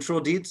after neutral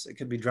deeds. It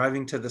could be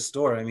driving to the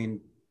store. I mean,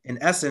 in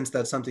essence,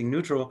 that's something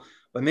neutral,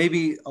 but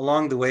maybe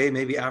along the way,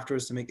 maybe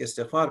afterwards to make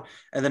istighfar,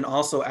 and then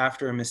also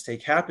after a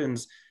mistake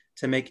happens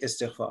to make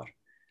istighfar,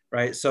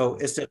 right? So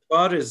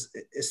istighfar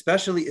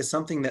is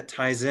something that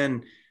ties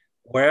in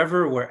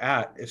wherever we're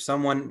at. If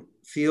someone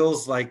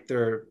feels like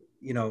they're,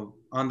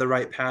 on the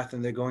right path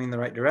and they're going in the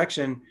right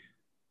direction,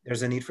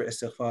 there's a need for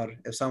istighfar.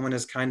 If someone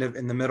is kind of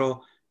in the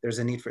middle, there's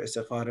a need for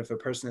istighfar. If a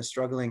person is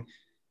struggling,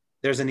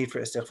 there's a need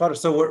for istighfar.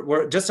 So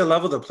we're just to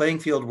level the playing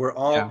field. We're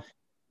all in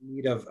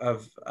need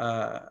of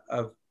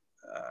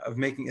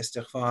making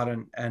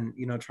istighfar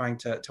and trying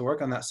to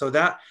work on that. So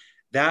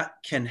that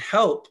can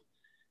help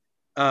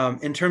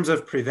in terms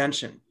of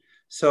prevention.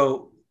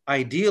 So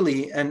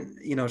ideally, and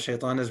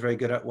Shaitan is very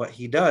good at what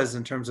he does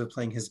in terms of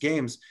playing his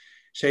games.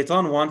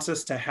 Shaitan wants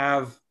us to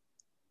have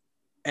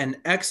an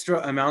extra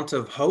amount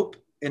of hope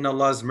in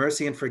Allah's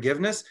mercy and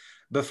forgiveness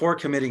before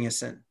committing a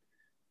sin.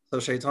 So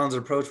Shaitan's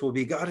approach will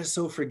be, God is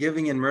so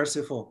forgiving and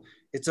merciful.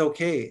 It's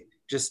okay.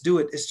 Just do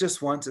it. It's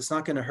just once. It's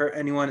not going to hurt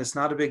anyone. It's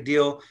not a big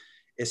deal.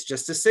 It's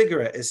just a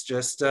cigarette. It's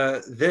just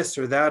this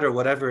or that or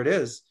whatever it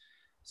is.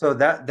 So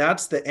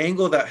that's the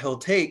angle that he'll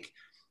take.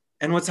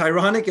 And what's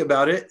ironic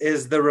about it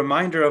is the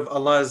reminder of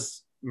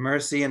Allah's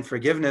mercy and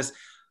forgiveness.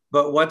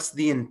 But what's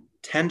the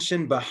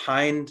intention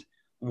behind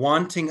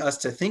wanting us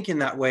to think in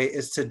that way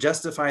is to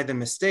justify the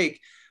mistake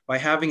by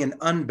having an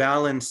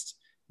unbalanced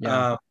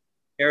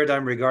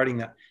paradigm regarding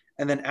that.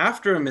 And then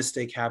after a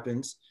mistake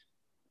happens,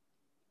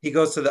 he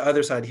goes to the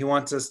other side. He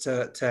wants us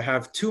to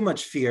have too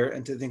much fear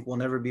and to think we'll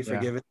never be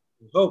forgiven.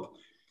 Hope.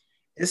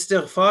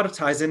 Istighfar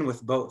ties in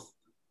with both,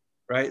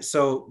 right?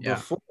 So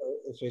before,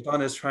 if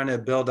Shaitan is trying to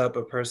build up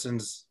a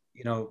person's,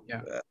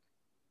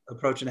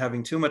 approach and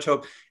having too much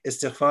hope,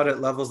 istighfar, it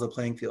levels the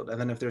playing field. And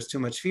then if there's too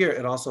much fear,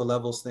 it also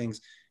levels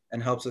things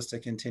and helps us to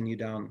continue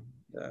down.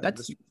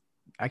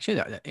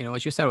 Actually,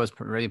 what you said was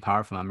really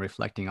powerful. I'm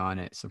reflecting on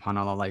it.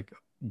 SubhanAllah, like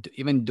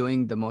even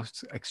doing the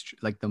most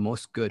the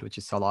most good, which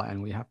is salah,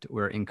 and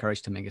we're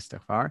encouraged to make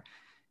istighfar.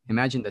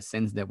 Imagine the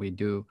sins that we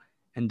do,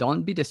 and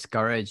don't be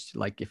discouraged.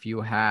 Like if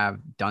you have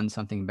done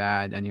something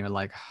bad and you're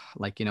like,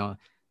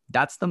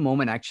 that's the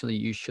moment actually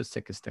you should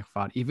seek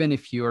istighfar, even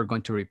if you are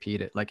going to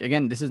repeat it. Like,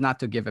 again, this is not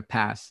to give a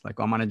pass. Like,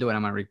 I'm going to do it.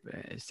 I'm going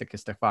to seek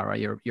istighfar, right?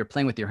 You're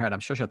playing with your head. I'm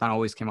sure Shaitan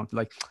always came up to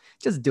like,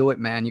 just do it,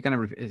 man. You're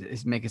going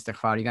to make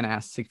istighfar. You're going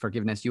to seek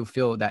forgiveness. You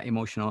feel that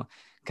emotional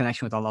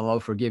connection with Allah. Allah will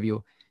forgive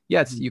you.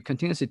 Yes, you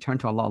continuously turn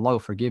to Allah. Allah will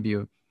forgive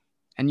you.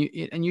 And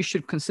you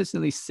should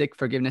consistently seek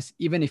forgiveness,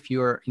 even if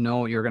you're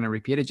going to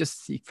repeat it.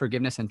 Just seek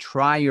forgiveness and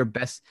try your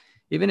best,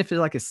 even if it's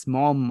like a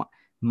small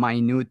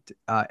minute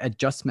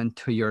adjustment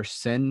to your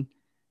sin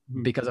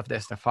because of the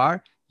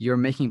istighfar, you're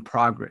making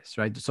progress,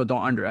 right? So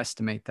don't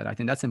underestimate that. I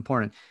think that's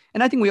important.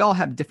 And I think we all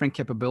have different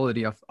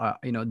capability of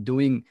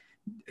doing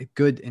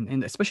good,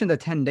 and especially in the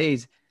 10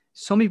 days,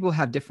 so many people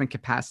have different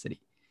capacity.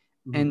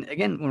 And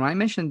again, when I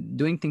mentioned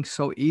doing things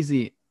so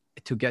easy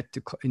to get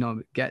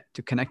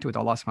to connect with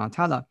Allah subhanahu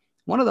wa ta'ala,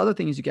 one of the other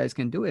things you guys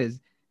can do is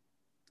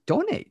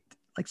donate.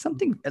 like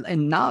something.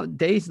 And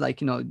nowadays, like,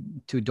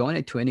 to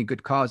donate to any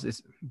good cause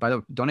is, by the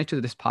way, donate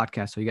to this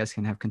podcast so you guys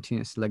can have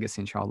continuous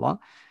legacy, inshallah.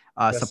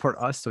 Yes. Support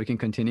us so we can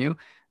continue.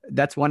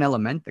 That's one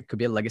element that could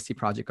be a legacy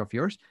project of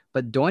yours.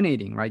 But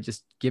donating, right?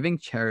 Just giving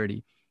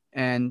charity.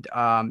 And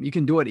you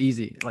can do it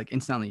easy, like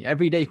instantly.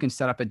 Every day you can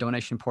set up a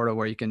donation portal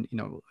where you can,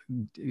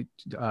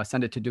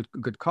 send it to do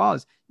good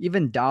cause,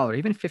 even dollar,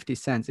 even 50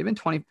 cents, even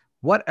 20,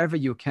 whatever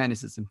you can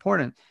is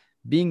important.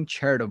 Being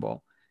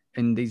charitable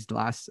in these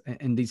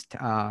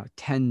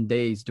 10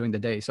 days during the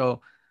day.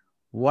 So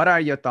what are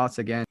your thoughts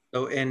again?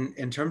 So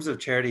in terms of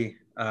charity,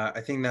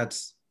 I think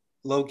that's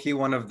low key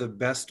one of the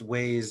best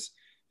ways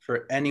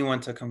for anyone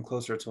to come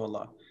closer to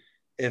Allah.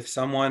 If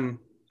someone,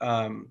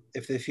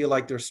 if they feel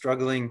like they're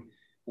struggling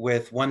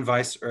with one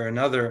vice or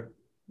another,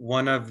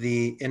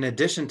 in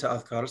addition to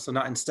adhkar, so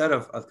not instead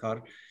of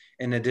adhkar,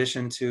 in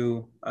addition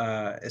to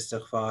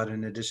istighfar,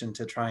 in addition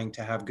to trying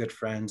to have good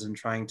friends and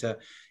trying to,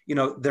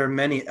 there are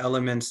many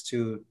elements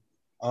to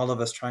all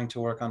of us trying to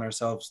work on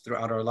ourselves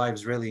throughout our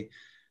lives, really.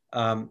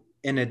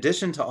 In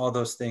addition to all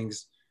those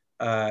things,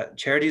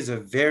 charity is a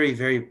very,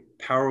 very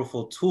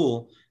powerful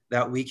tool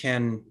that we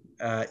can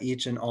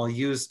each and all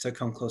use to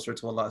come closer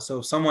to Allah. So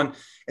if someone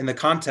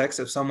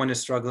is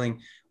struggling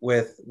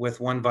with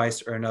one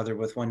vice or another,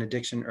 with one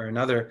addiction or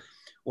another,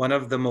 one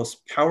of the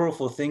most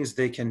powerful things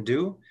they can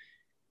do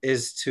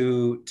is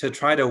to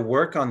try to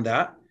work on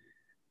that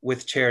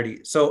with charity.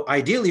 So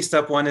ideally,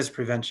 step one is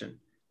prevention,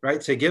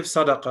 right? To give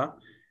sadaqah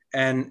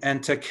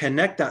and to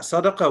connect that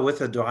sadaqah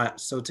with a dua.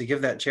 So to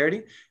give that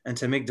charity and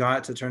to make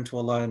dua to turn to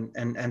Allah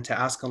and to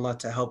ask Allah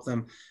to help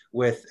them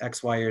with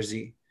X, Y, or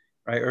Z,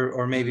 right?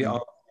 Or maybe all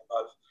of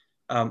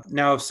the above.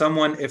 Now,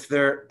 if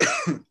they're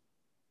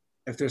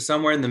if they're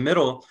somewhere in the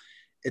middle,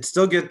 it's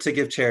still good to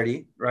give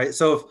charity, right?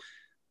 So if,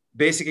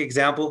 basic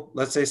example,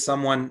 let's say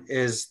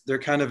they're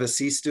kind of a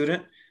C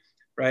student,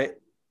 right?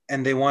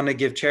 And they want to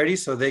give charity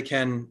so they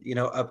can,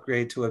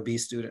 upgrade to a B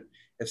student.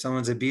 If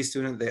someone's a B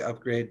student, they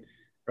upgrade,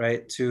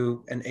 right,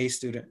 to an A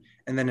student.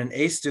 And then an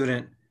A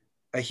student,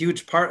 a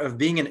huge part of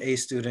being an A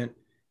student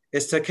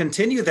is to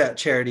continue that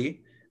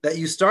charity that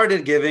you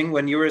started giving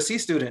when you were a C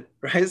student,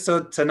 right?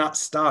 So to not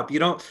stop.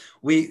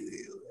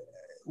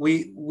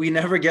 We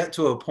never get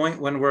to a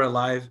point when we're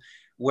alive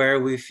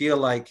where we feel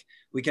like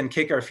we can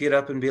kick our feet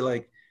up and be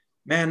like,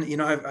 man,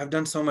 I've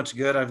done so much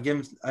good. I've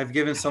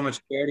given so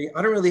much charity.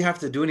 I don't really have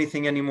to do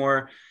anything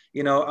anymore.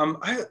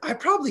 I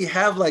probably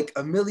have like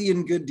a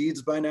million good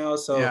deeds by now.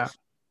 So yeah.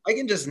 I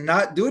can just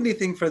not do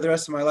anything for the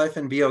rest of my life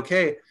and be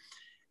okay.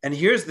 And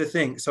here's the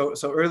thing. So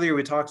earlier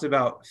we talked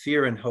about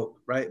fear and hope,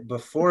 right?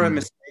 Before a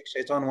mistake,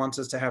 shaitan wants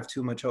us to have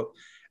too much hope.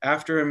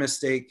 After a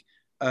mistake,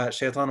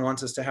 shaitan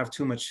wants us to have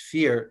too much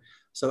fear.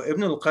 So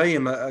Ibn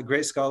al-Qayyim, a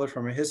great scholar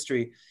from our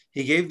history,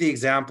 he gave the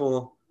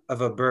example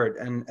of a bird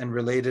and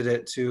related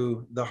it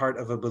to the heart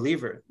of a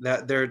believer,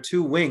 that there are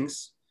two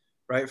wings,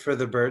 right, for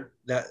the bird,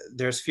 that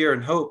there's fear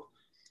and hope,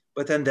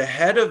 but then the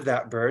head of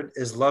that bird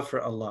is love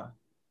for Allah,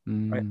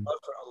 right? Love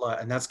for Allah.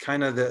 And that's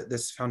kind of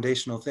this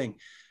foundational thing.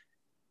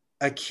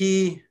 A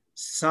key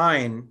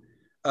sign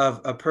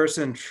of a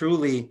person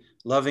truly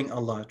loving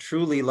Allah,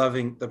 truly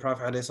loving the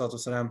Prophet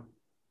ﷺ,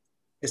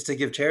 is to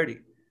give charity,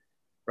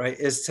 right?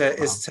 Is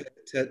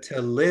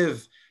to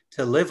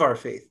live our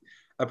faith.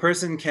 A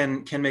person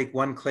can make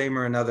one claim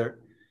or another,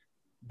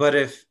 but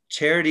if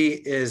charity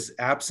is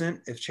absent,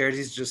 if charity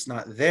is just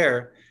not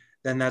there,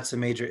 then that's a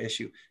major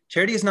issue.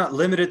 Charity is not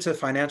limited to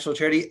financial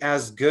charity,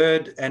 as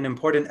good and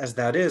important as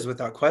that is,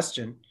 without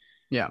question.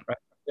 Yeah. Right?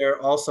 There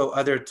are also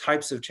other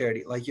types of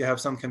charity, like you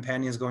have some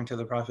companions going to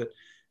the Prophet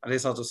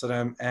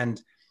ﷺ,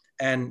 and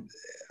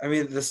I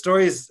mean, the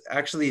story is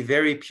actually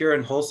very pure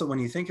and wholesome when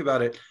you think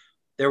about it.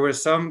 There were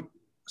some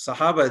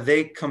Sahaba,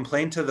 they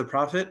complained to the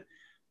Prophet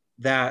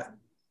that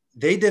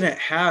they didn't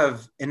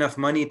have enough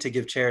money to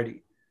give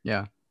charity.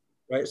 Yeah.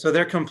 Right. So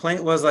their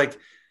complaint was like,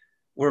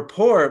 we're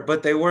poor,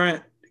 but they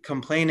weren't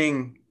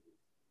complaining,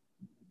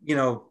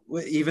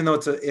 even though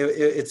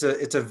it's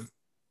a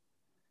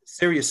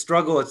serious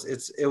struggle,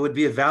 it would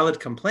be a valid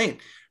complaint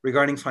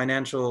regarding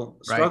financial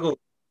struggle. Right.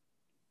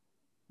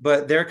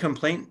 But their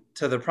complaint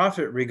to the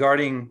Prophet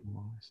regarding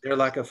their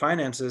lack of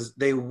finances,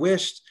 they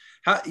wished,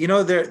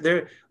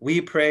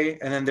 we pray,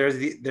 and then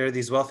there are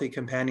these wealthy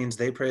companions,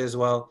 they pray as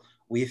well.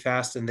 We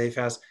fast and they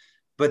fast,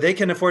 but they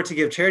can afford to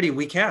give charity.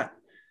 We can't.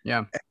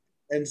 Yeah.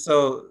 And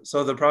so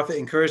the Prophet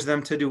encouraged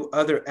them to do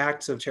other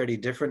acts of charity,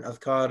 different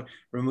adhkar,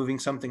 removing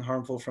something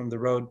harmful from the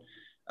road.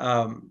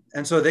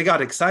 And so they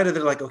got excited.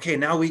 They're like, okay,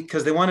 now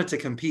because they wanted to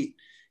compete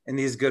in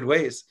these good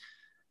ways.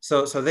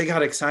 So they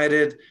got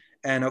excited,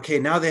 and okay,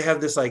 now they have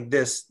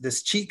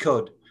this cheat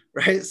code,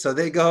 right? So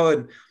they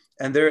go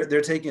and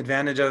they're taking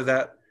advantage of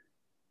that.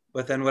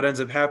 But then what ends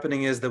up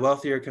happening is the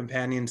wealthier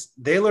companions,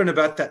 they learn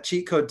about that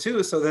cheat code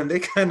too. So then they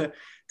kind of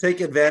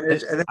take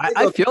advantage. And then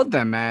I feel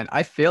them, man.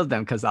 I feel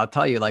them, because I'll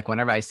tell you, like,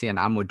 whenever I see an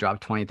Amud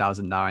drop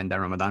 $20,000 in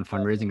their Ramadan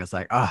fundraising, it's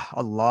like, oh,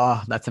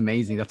 Allah, that's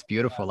amazing. That's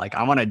beautiful. Like,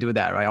 I want to do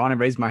that, right? I want to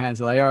raise my hands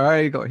like, all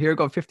right, here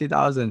go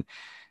 50,000.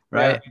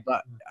 Yeah. right?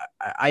 But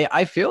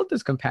I feel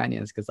those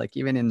companions because like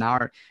even in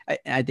our,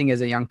 I think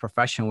as a young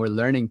profession, we're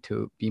learning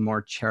to be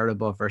more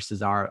charitable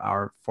versus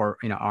our for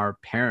our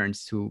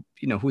parents who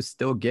who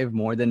still give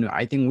more than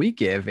I think we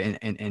give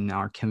in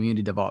our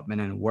community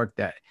development and work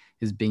that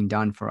is being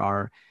done for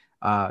our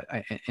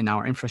in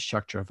our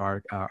infrastructure of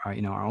our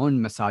our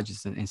own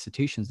massages and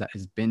institutions that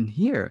has been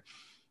here.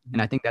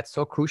 And I think that's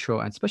so crucial,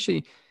 and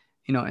especially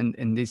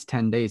in these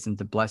 10 days and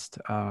the blessed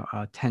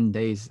 10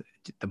 days,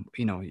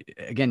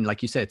 again,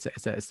 like you said,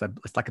 it's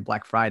like a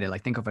Black Friday.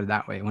 Like think of it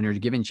that way. When you're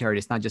giving charity,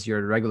 it's not just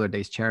your regular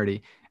day's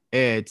charity.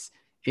 It's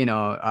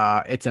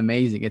it's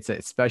amazing. It's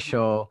a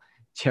special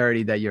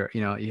charity that you're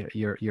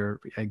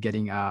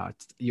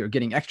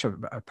getting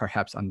extra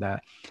perhaps on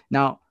that.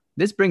 Now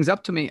this brings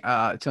up to me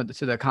to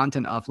the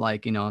content of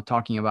like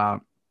talking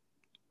about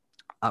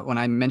when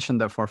I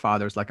mentioned the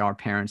forefathers, like our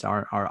parents,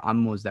 our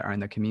ammus that are in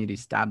the community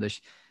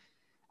established.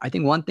 I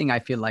think one thing I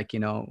feel like,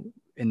 in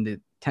the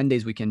 10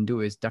 days we can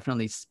do is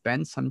definitely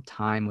spend some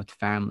time with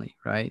family,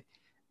 right?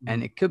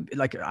 And it could be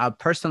like,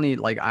 personally,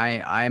 like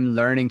I'm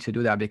learning to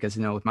do that because,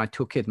 with my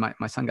two kids,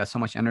 my son got so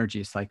much energy.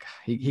 It's like,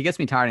 he gets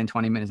me tired in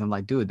 20 minutes. I'm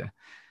like, dude,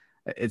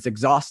 it's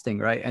exhausting,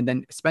 right? And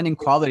then spending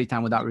quality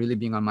time without really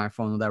being on my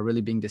phone, without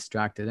really being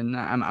distracted. And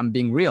I'm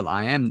being real.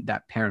 I am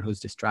that parent who's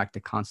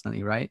distracted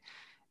constantly, right?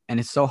 And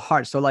it's so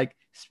hard. So like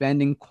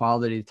spending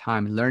quality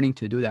time, learning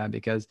to do that,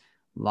 because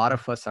a lot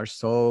of us are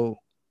so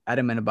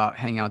adamant about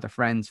hanging out with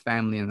friends,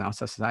 family, and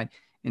outside society.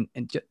 And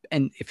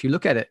if you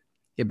look at it,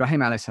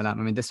 Ibrahim alayhi salam,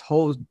 I mean, this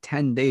whole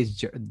 10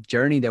 days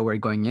journey that we're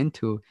going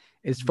into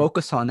is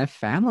focused on a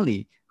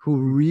family who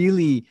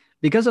really,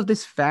 because of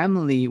this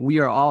family, we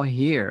are all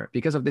here.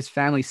 Because of this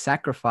family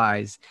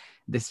sacrifice,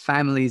 this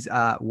family's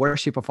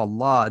worship of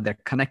Allah, they're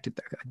connected,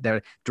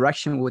 their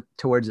direction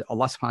towards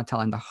Allah subhanahu wa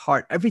ta'ala in the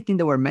heart. Everything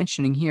that we're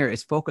mentioning here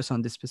is focused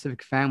on this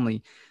specific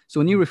family. So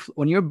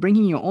when you're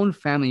bringing your own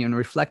family and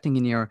reflecting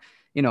in your,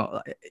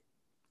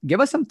 give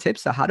us some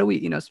tips on how do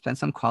we, spend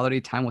some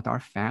quality time with our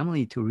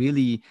family to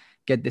really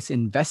get this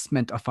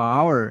investment of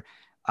our,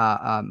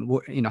 how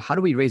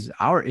do we raise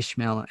our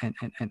Ishmael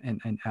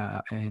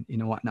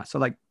and whatnot. So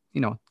like,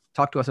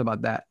 talk to us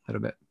about that a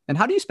little bit. And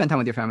how do you spend time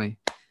with your family?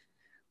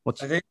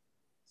 I think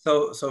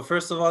so.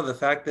 First of all, the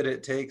fact that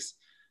it takes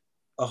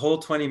a whole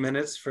 20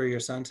 minutes for your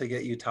son to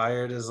get you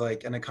tired is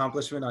like an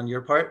accomplishment on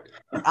your part.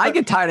 I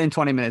get tired in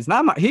 20 minutes.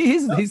 Not he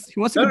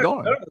wants to keep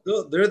going.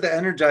 They're the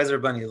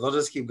Energizer Bunny. They'll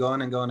just keep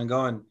going and going and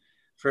going.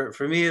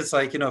 For me, it's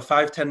like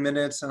 5-10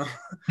 minutes, and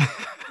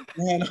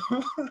man,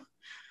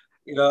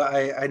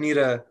 I need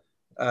a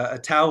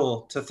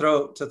towel to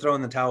throw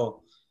in the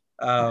towel.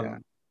 Yeah.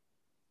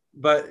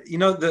 But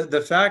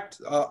the fact.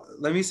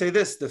 Let me say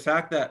this: the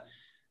fact that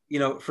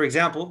for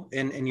example,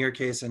 in your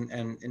case and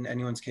in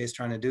anyone's case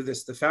trying to do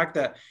this, the fact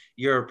that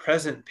you're a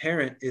present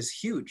parent is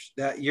huge.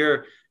 That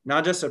you're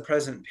not just a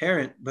present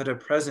parent, but a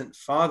present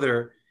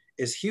father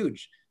is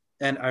huge.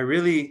 And I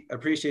really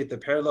appreciate the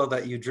parallel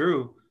that you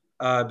drew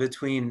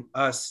between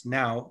us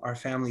now, our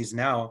families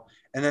now,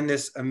 and then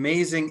this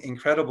amazing,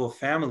 incredible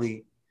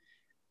family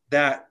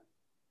that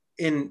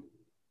in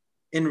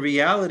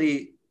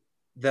reality,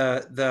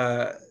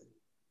 the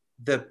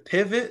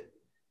pivot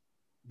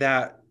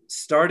that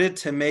started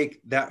to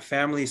make that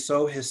family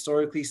so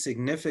historically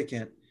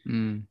significant.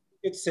 You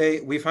could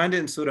say, we find it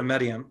in Surah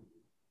Maryam,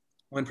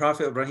 when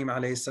Prophet Ibrahim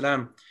alayhi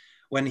salam,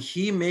 when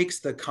he makes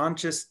the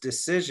conscious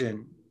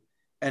decision,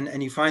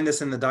 and you find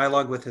this in the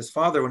dialogue with his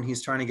father when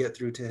he's trying to get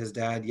through to his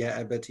dad, ya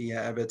abati,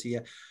 ya abati, ya,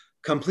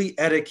 complete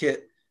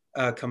etiquette,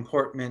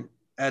 comportment,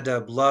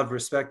 adab, love,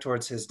 respect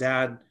towards his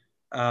dad,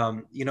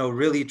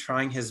 really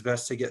trying his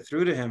best to get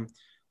through to him.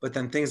 But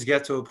then things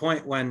get to a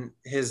point when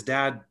his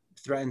dad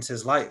threatens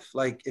his life.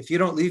 Like, if you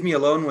don't leave me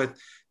alone with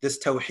this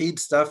tawheed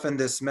stuff and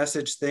this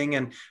message thing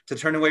and to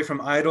turn away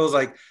from idols,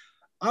 like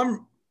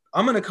I'm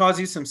going to cause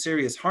you some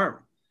serious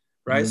harm,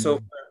 right? So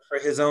for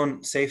his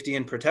own safety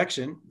and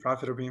protection,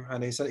 Prophet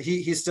Ibrahim said,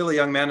 he's still a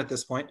young man at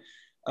this point,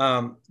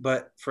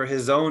 but for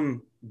his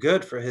own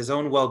good, for his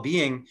own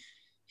well-being,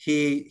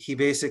 he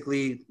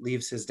basically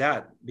leaves his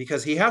dad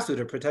because he has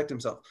to protect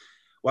himself.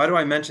 Why do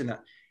I mention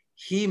that?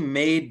 He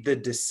made the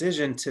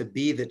decision to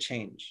be the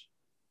change.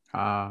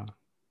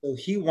 So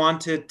he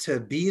wanted to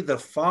be the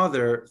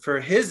father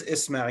for his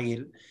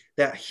Ismail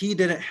that he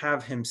didn't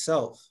have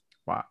himself.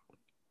 Wow.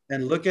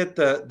 And look at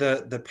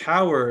the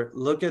power,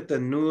 look at the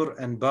nur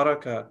and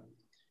barakah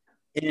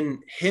in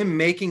him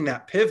making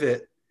that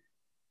pivot,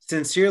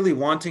 sincerely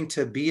wanting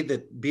to be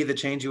the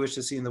change you wish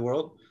to see in the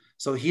world.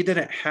 So he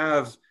didn't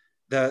have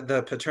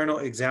the paternal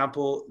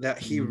example that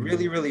he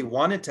really, really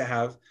wanted to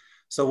have.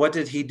 So what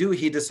did he do?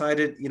 He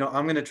decided,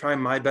 I'm going to try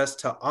my best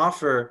to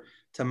offer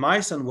to my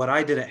son what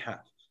I didn't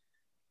have.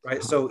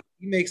 Right. So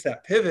he makes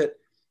that pivot.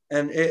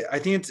 And I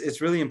think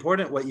it's really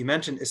important what you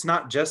mentioned. It's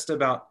not just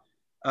about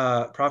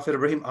Prophet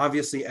Ibrahim,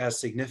 obviously as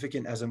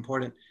significant, as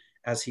important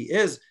as he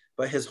is,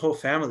 but his whole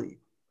family.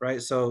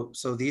 Right. So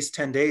these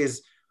 10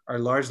 days are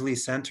largely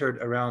centered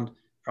around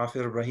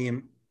Prophet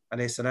Ibrahim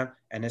alayhi salam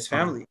and his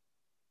family.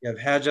 You have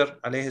Hajar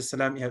alayhi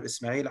salam, you have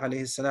Ismail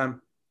alayhi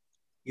salam,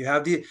 You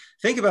have the,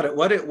 think about it.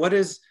 What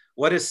is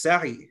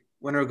sa'i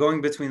when we're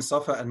going between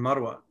Safa and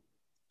Marwa?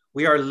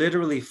 We are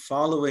literally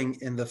following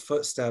in the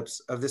footsteps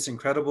of this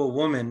incredible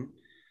woman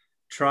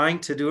trying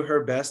to do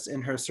her best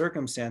in her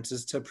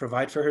circumstances to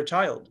provide for her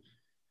child.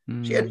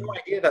 She had no Mm,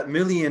 idea that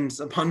millions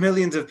upon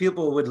millions of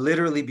people would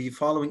literally be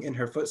following in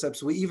her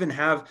footsteps. We even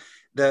have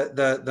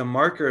the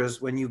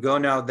markers when you go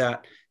now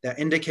that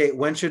indicate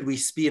when should we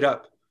speed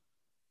up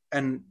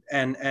and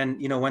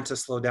when to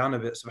slow down a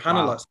bit. wow.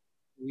 SubhanAllah.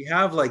 We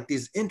have like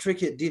these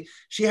intricate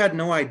she had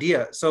no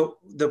idea. So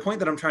the point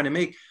that I'm trying to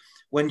make,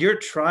 when you're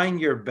trying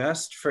your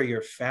best for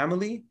your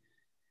family,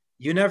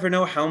 you never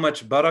know how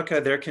much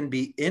barakah there can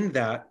be in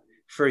that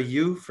for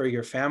you, for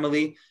your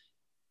family,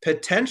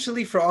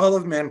 potentially for all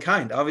of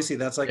mankind. Obviously,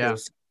 that's like Yeah. a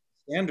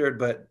standard,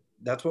 but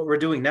that's what we're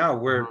doing now.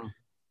 We're Uh-huh.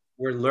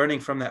 we're learning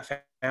from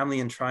that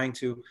family and trying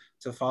to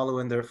follow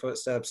in their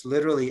footsteps,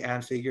 literally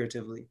and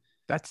figuratively.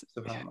 That's,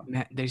 SubhanAllah.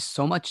 man, there's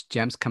so much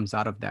gems comes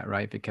out of that,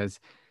 right? Because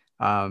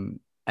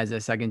as a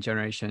second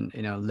generation,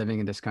 living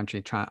in this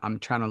country, I'm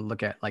trying to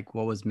look at like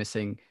what was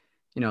missing,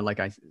 like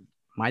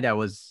my dad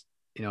was,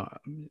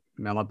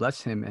 may Allah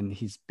bless him, and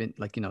he's been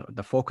like,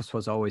 the focus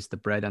was always the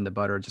bread and the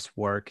butter, just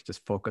work,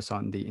 just focus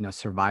on the,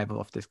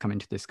 survival of this coming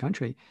to this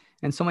country.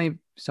 And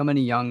so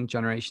many young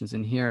generations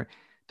in here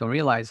don't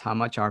realize how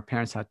much our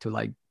parents had to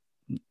like,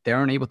 they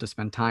aren't able to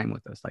spend time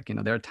with us. Like,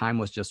 their time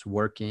was just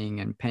working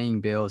and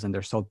paying bills, and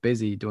they're so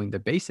busy doing the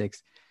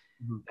basics.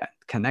 Mhm. That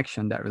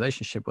connection, that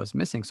relationship was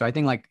missing. So I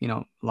think like,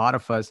 a lot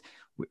of us,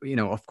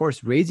 of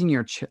course, raising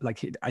your,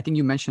 like, I think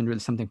you mentioned really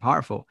something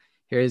powerful.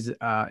 Here's,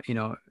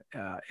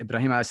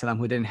 Ibrahim alayhi salam,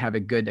 who didn't have a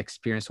good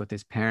experience with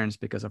his parents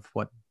because of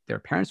what their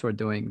parents were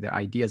doing, their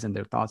ideas and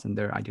their thoughts and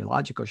their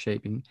ideological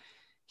shaping.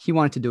 He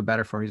wanted to do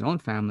better for his own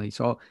family.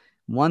 So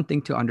one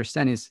thing to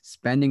understand is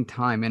spending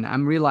time. And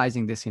I'm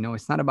realizing this,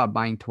 it's not about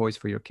buying toys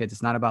for your kids.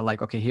 It's not about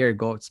like, okay, here,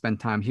 go spend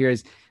time.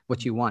 Here's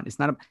what you want.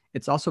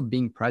 It's also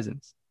being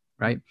present,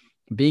 right?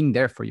 Being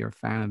there for your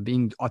family,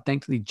 being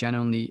authentically,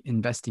 genuinely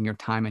investing your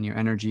time and your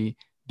energy,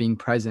 being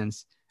present.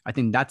 I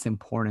think that's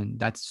important.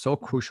 That's so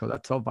crucial.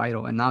 That's so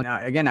vital. And now,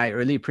 again, I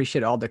really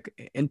appreciate all the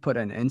input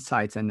and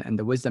insights and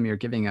the wisdom you're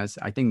giving us.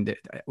 I think that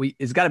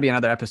it's got to be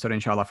another episode,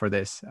 inshallah, for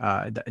this.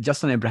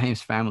 Just on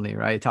Ibrahim's family,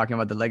 right? Talking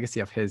about the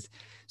legacy of his.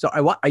 So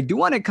I do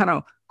want to kind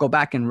of go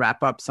back and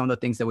wrap up some of the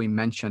things that we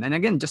mentioned. And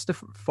again, just to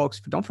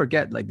folks, don't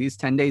forget, like these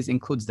 10 days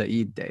includes the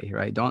Eid day,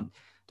 right? Don't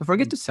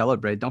forget to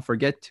celebrate. Don't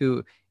forget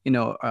to,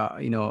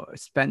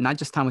 spend not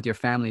just time with your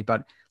family,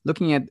 but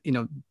looking at,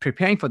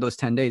 preparing for those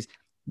 10 days.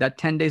 That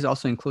 10 days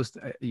also includes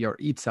your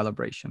Eid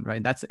celebration,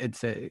 right?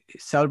 It's a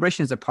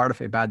celebration is a part of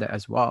ibadah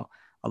as well.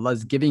 Allah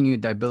is giving you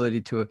the ability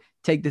to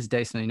take this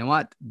day. So you know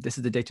what? This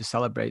is the day to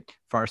celebrate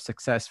for our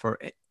success, for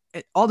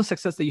all the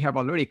success that you have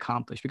already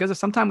accomplished. Because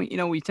sometimes,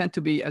 we tend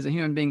to be, as a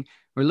human being,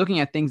 we're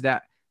looking at things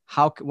that,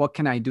 what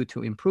can I do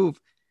to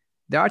improve?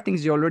 There are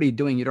things you're already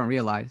doing you don't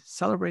realize.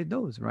 Celebrate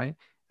those, right?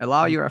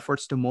 Allow your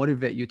efforts to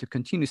motivate you to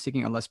continue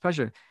seeking Allah's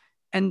pleasure.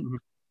 And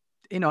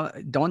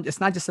it's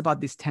not just about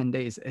these 10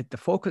 days. The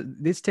focus,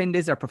 these 10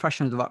 days are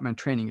professional development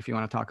training, if you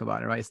want to talk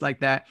about it, right? It's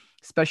like that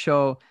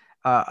special,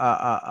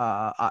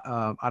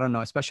 I don't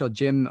know, a special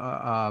gym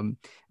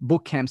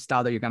boot camp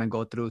style that you're going to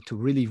go through to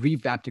really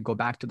revamp, to go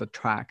back to the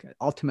track,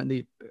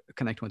 ultimately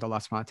connect with Allah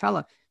subhanahu wa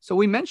ta'ala. So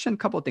we mentioned a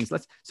couple of things.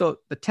 So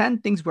the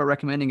 10 things we're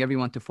recommending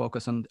everyone to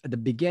focus on at the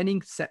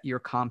beginning: set your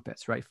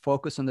compass, right?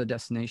 Focus on the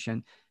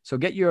destination. So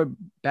get your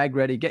bag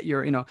ready, get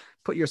your,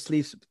 put your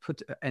sleeves,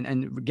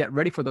 and get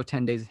ready for those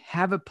 10 days.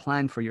 Have a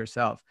plan for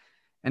yourself.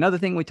 Another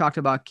thing we talked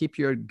about: keep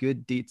your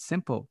good deeds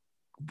simple.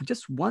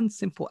 Just one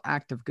simple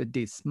act of good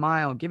deeds,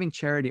 smile, giving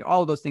charity,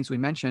 all those things we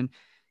mentioned.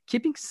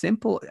 Keeping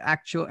simple,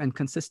 actual, and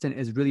consistent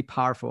is really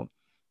powerful.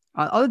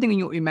 Other thing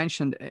you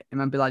mentioned,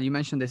 Imam Bilal, you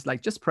mentioned this,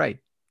 like just pray,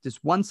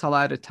 just one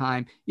salah at a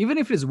time, even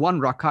if it's one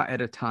rak'ah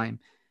at a time.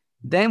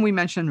 Then we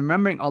mentioned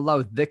remembering Allah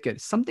with dhikr,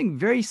 something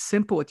very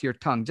simple with your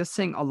tongue. Just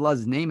saying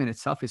Allah's name in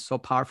itself is so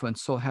powerful and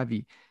so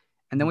heavy.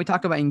 And then we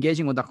talk about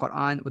engaging with the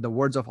Quran, with the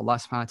words of Allah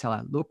subhanahu wa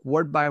ta'ala. Look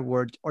word by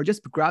word, or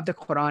just grab the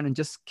Quran and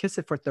just kiss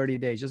it for 30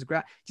 days. Just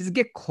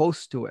get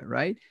close to it,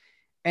 right?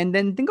 And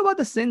then think about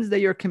the sins that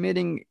you're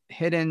committing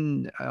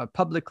hidden,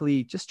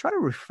 publicly. Just try to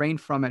refrain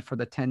from it for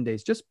the 10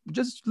 days. Just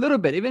a little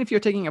bit. Even if you're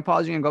taking a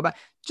pause, you can go back.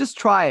 Just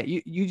try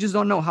it. You just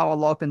don't know how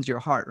Allah opens your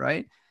heart,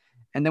 right?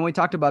 And then we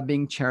talked about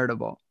being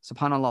charitable.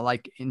 SubhanAllah,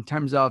 like in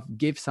terms of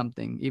give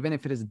something, even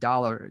if it is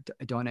dollar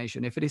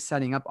donation, if it is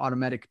setting up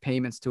automatic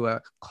payments to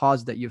a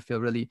cause that you feel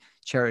really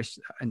cherished,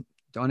 and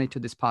donate to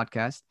this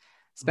podcast.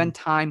 Spend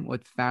time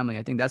with family.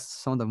 I think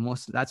that's one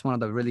of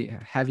the really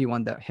heavy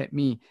one that hit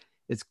me.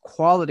 Is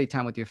quality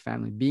time with your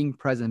family, being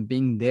present,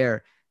 being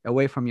there,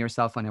 away from your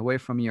cell phone, away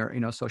from your,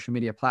 social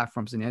media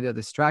platforms and any other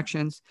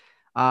distractions.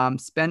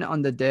 Spend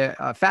on the day,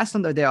 fast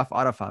on the day of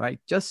Arafah, right?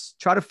 Just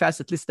try to fast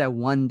at least that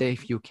one day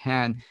if you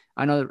can.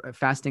 I know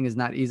fasting is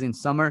not easy in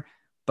summer,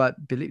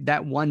 but believe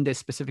that one day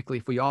specifically,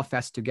 if we all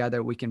fast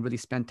together, we can really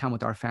spend time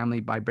with our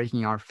family by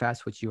breaking our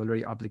fast, which you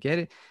already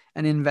obligated,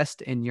 and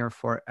invest in your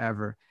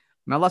forever.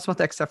 May Allah SWT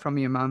accept from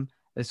you, Imam.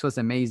 This was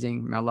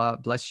amazing. May Allah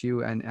bless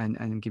you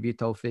and give you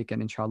tawfiq.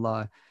 And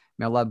inshallah,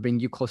 may Allah bring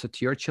you closer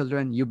to your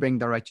children. You bring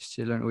the righteous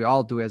children. We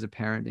all do as a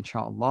parent,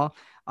 inshallah.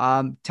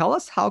 Tell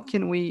us, how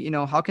can we,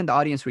 how can the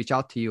audience reach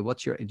out to you?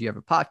 Do you have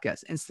a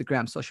podcast,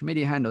 Instagram, social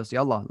media handles?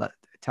 Yallah,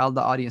 tell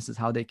the audiences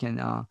how they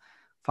can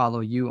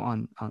follow you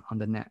on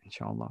the net,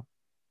 inshallah.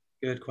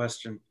 Good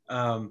question.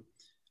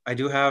 I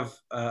do have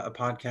a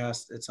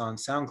podcast. It's on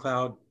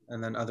SoundCloud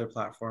and then other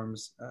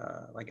platforms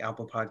like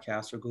Apple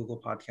Podcasts or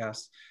Google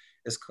Podcasts.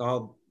 It's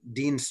called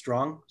Deen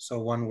Strong. So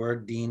one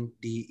word, Deen,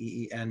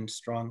 Deen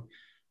Strong.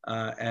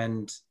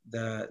 And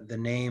the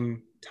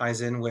name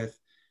ties in with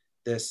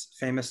this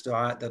famous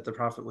dua that the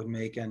Prophet would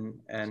make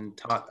and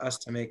taught us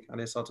to make,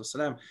 alayhi salatu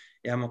wasalam,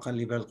 Ya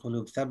muqallib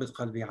al-qulub, thabit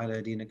qalbi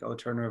ala dinik, O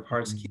turner of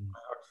hearts, keep my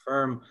heart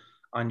firm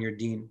on your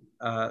deen.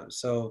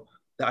 So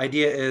the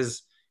idea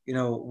is,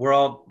 we're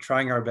all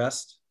trying our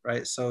best,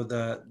 right? So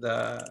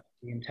the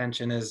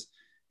intention is,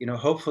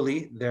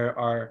 hopefully there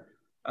are,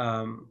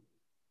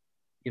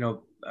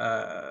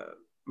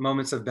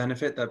 moments of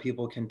benefit that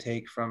people can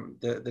take from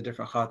the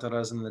different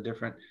khataras and the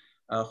different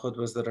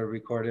khutbas that are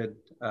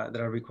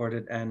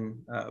recorded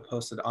and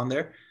posted on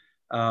there.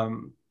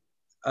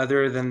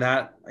 Other than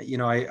that,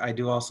 I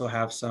do also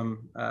have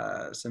some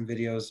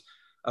videos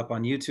up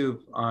on YouTube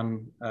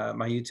on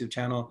my YouTube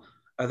channel.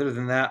 Other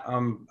than that,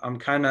 I'm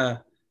kind of,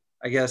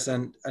 I guess,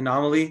 an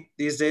anomaly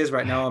these days.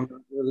 Right now, I'm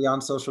not really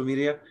on social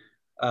media,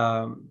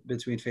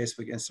 between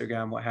Facebook,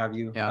 Instagram, what have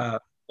you. Yeah.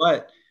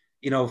 But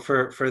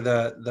for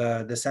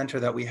the center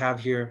that we have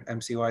here,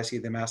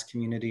 MCYC, the Mass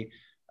Community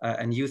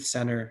and Youth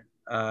Center,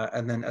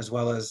 and then as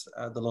well as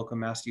the local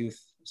Mass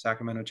Youth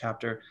Sacramento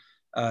chapter,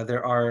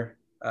 there are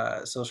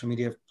social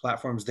media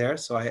platforms there.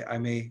 So I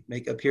may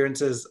make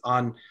appearances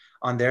on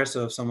there.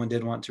 So if someone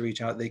did want to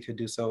reach out, they could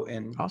do so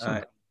in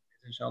Awesome.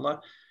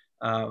 inshallah.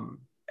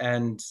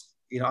 And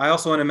I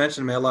also want to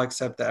mention, may Allah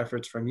accept the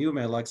efforts from you.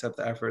 May Allah accept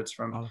the efforts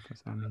from all of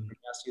us. I mean,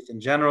 Mass Youth in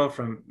general,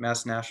 from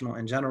Mass National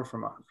in general,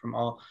 from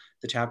all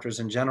the chapters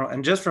in general,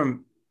 and just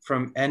from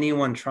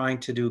anyone trying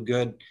to do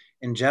good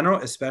in general,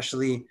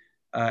 especially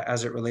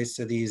as it relates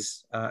to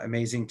these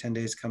amazing 10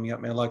 days coming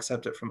up. May Allah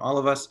accept it from all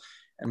of us,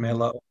 and may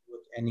Allah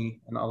overlook any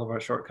and all of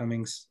our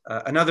shortcomings.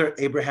 Another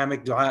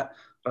Abrahamic dua,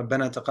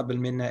 رَبَّنَا تَقَبَّلْ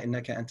مِنَّا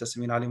إِنَّكَ أَنْتَ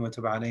السَّمِيعُ الْعَلِيمُ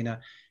وَتُبْ عَلَيْنَا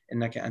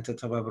إِنَّكَ أَنْتَ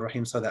التَّوَّابُ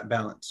الرَّحِيمُ. So that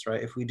balance,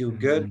 right? If we do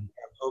good, we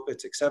have hope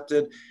it's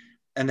accepted.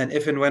 And then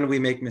if and when we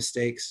make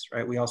mistakes,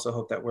 right, we also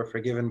hope that we're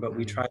forgiven, but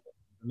we try to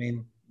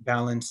remain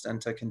balanced and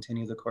to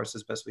continue the course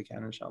as best we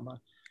can, inshallah.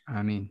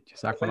 I mean,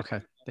 Jazakallah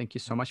khair. Thank you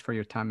so much for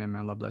your time, and may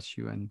Allah bless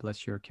you and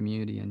bless your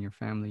community and your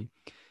family.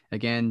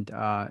 Again,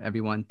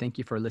 everyone, thank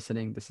you for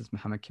listening. This is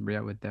Muhammad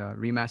Kibriya with the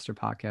reMAStered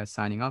podcast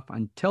signing off.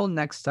 Until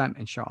next time,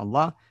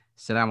 inshallah.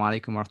 Assalamu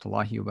alaikum wa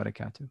rahmatullahi wa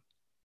barakatuh.